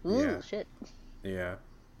 it's like, ooh, Yeah. shit. Yeah.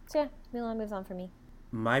 So yeah, Mulan moves on for me.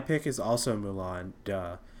 My pick is also Mulan,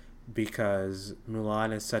 because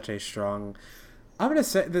Mulan is such a strong... I'm going to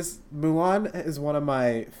say this, Mulan is one of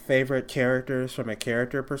my favorite characters from a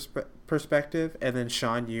character perspective, and then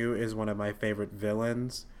Shan Yu is one of my favorite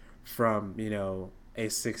villains from, a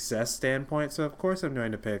success standpoint, so of course I'm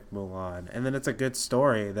going to pick Mulan. And then it's a good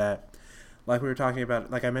story that, like we were talking about,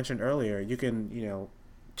 like I mentioned earlier, you can,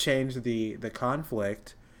 change the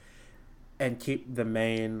conflict and keep the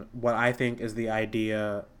main, what I think is the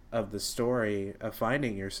idea of the story of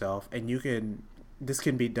finding yourself, and this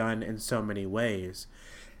can be done in so many ways.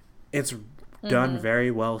 It's done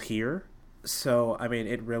very well here, so I mean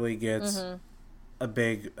it really gets a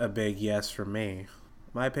big yes from me.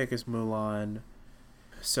 My pick is Mulan.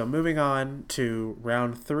 So moving on to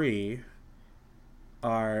round 3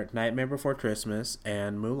 are Nightmare Before Christmas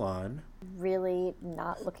and Mulan. Really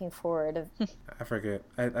not looking forward. I forget.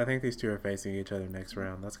 I think these two are facing each other next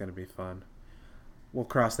round. That's going to be fun. We'll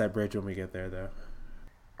cross that bridge when we get there,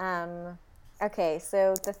 though. Okay,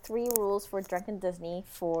 so the 3 rules for Drunken Disney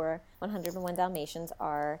for 101 Dalmatians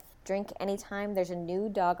are: drink anytime there's a new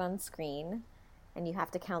dog on screen, and you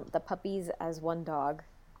have to count the puppies as one dog,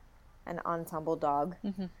 an ensemble dog.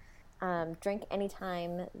 Drink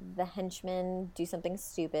anytime the henchmen do something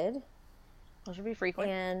stupid. Those should be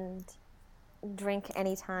frequent. And drink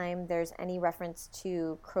anytime there's any reference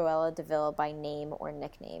to Cruella de Vil by name or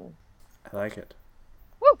nickname. I like it.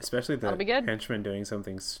 Woo! Especially the That'll be good. henchman doing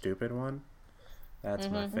something stupid one. That's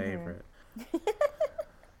my favorite.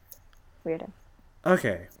 Weirdo.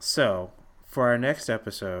 Okay, so for our next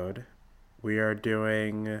episode, we are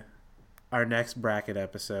doing our next bracket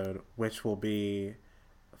episode, which will be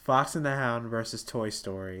Fox and the Hound versus Toy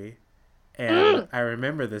Story. And I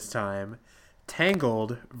remember this time,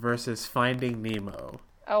 Tangled versus Finding Nemo.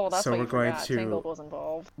 Oh, well, that's So what we're you going forgot. to- Tangled was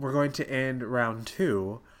involved. We're going to end round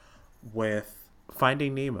 2 with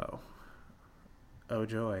Finding Nemo. Oh,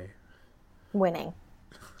 joy. Winning.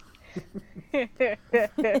 We'll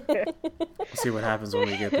see what happens when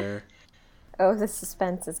we get there. Oh, the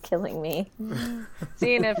suspense is killing me.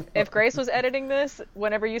 Seeing if Grace was editing this,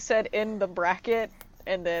 whenever you said in the bracket,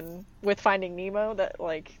 and then with Finding Nemo, that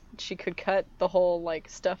like she could cut the whole like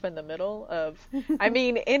stuff in the middle of, I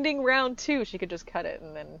mean, ending round 2, she could just cut it,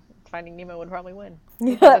 and then Finding Nemo would probably win.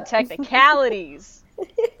 Because of technicalities.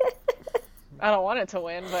 I don't want it to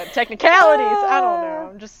win, but technicalities, I don't know.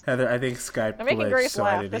 I'm just Heather, I think Skype I'm making glitched, Grace so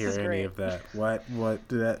laugh. I didn't This hear is any great. of that. What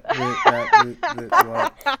did that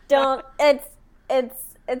what? Don't.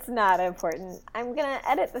 It's not important. I'm gonna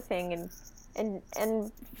edit the thing and No.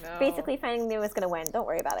 basically Finding Nemo is gonna win. Don't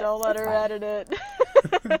worry about it. Don't let It's her fine. edit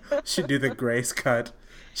it. Should do the Grace cut.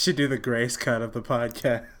 Should do the Grace cut of the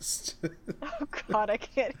podcast. Oh God, I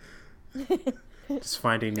can't. Just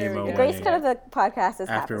Finding There we Nemo go. Grace winning cut of the podcast is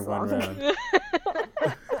after half as one long. round.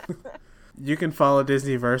 You can follow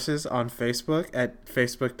Disney Versus on Facebook at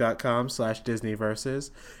facebook.com/DisneyVersus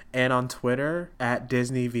and on Twitter at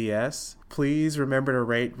DisneyVS. Please remember to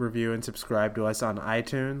rate, review, and subscribe to us on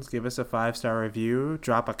iTunes. Give us a 5-star review.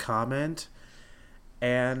 Drop a comment.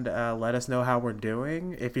 And let us know how we're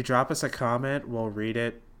doing. If you drop us a comment, we'll read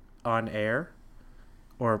it on air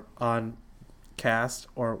or on cast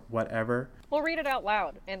or whatever. We'll read it out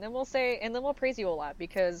loud, and then we'll praise you a lot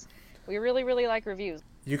because we really, really like reviews.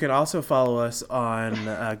 You can also follow us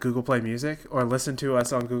on Google Play Music or listen to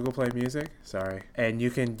us on Google Play Music. Sorry. And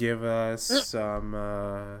you can give us some...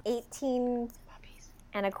 18 Puppies.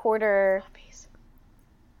 and a quarter Puppies.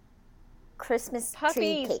 Christmas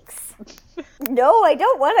tree Puppies. cakes. No, I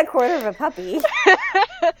don't want a quarter of a puppy.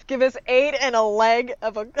 Give us 8 and a leg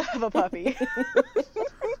of a puppy.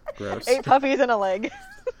 gross. 8 puppies and a leg.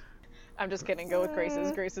 I'm just kidding. Go with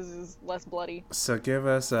Grace's. Grace's is less bloody. So give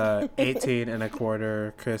us 18 and a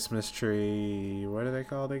quarter Christmas tree... What are they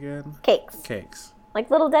called again? Cakes. Cakes. Like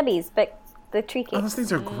Little Debbie's, but the tree Oh, cakes. those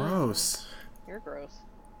things are gross. You're gross.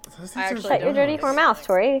 Those I things actually are Shut your don't dirty know. whore mouth,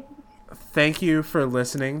 Tori. Thank you for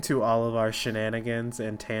listening to all of our shenanigans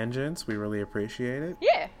and tangents. We really appreciate it.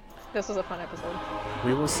 Yeah. This was a fun episode.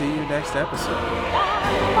 We will see you next episode.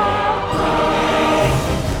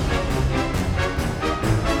 Bye.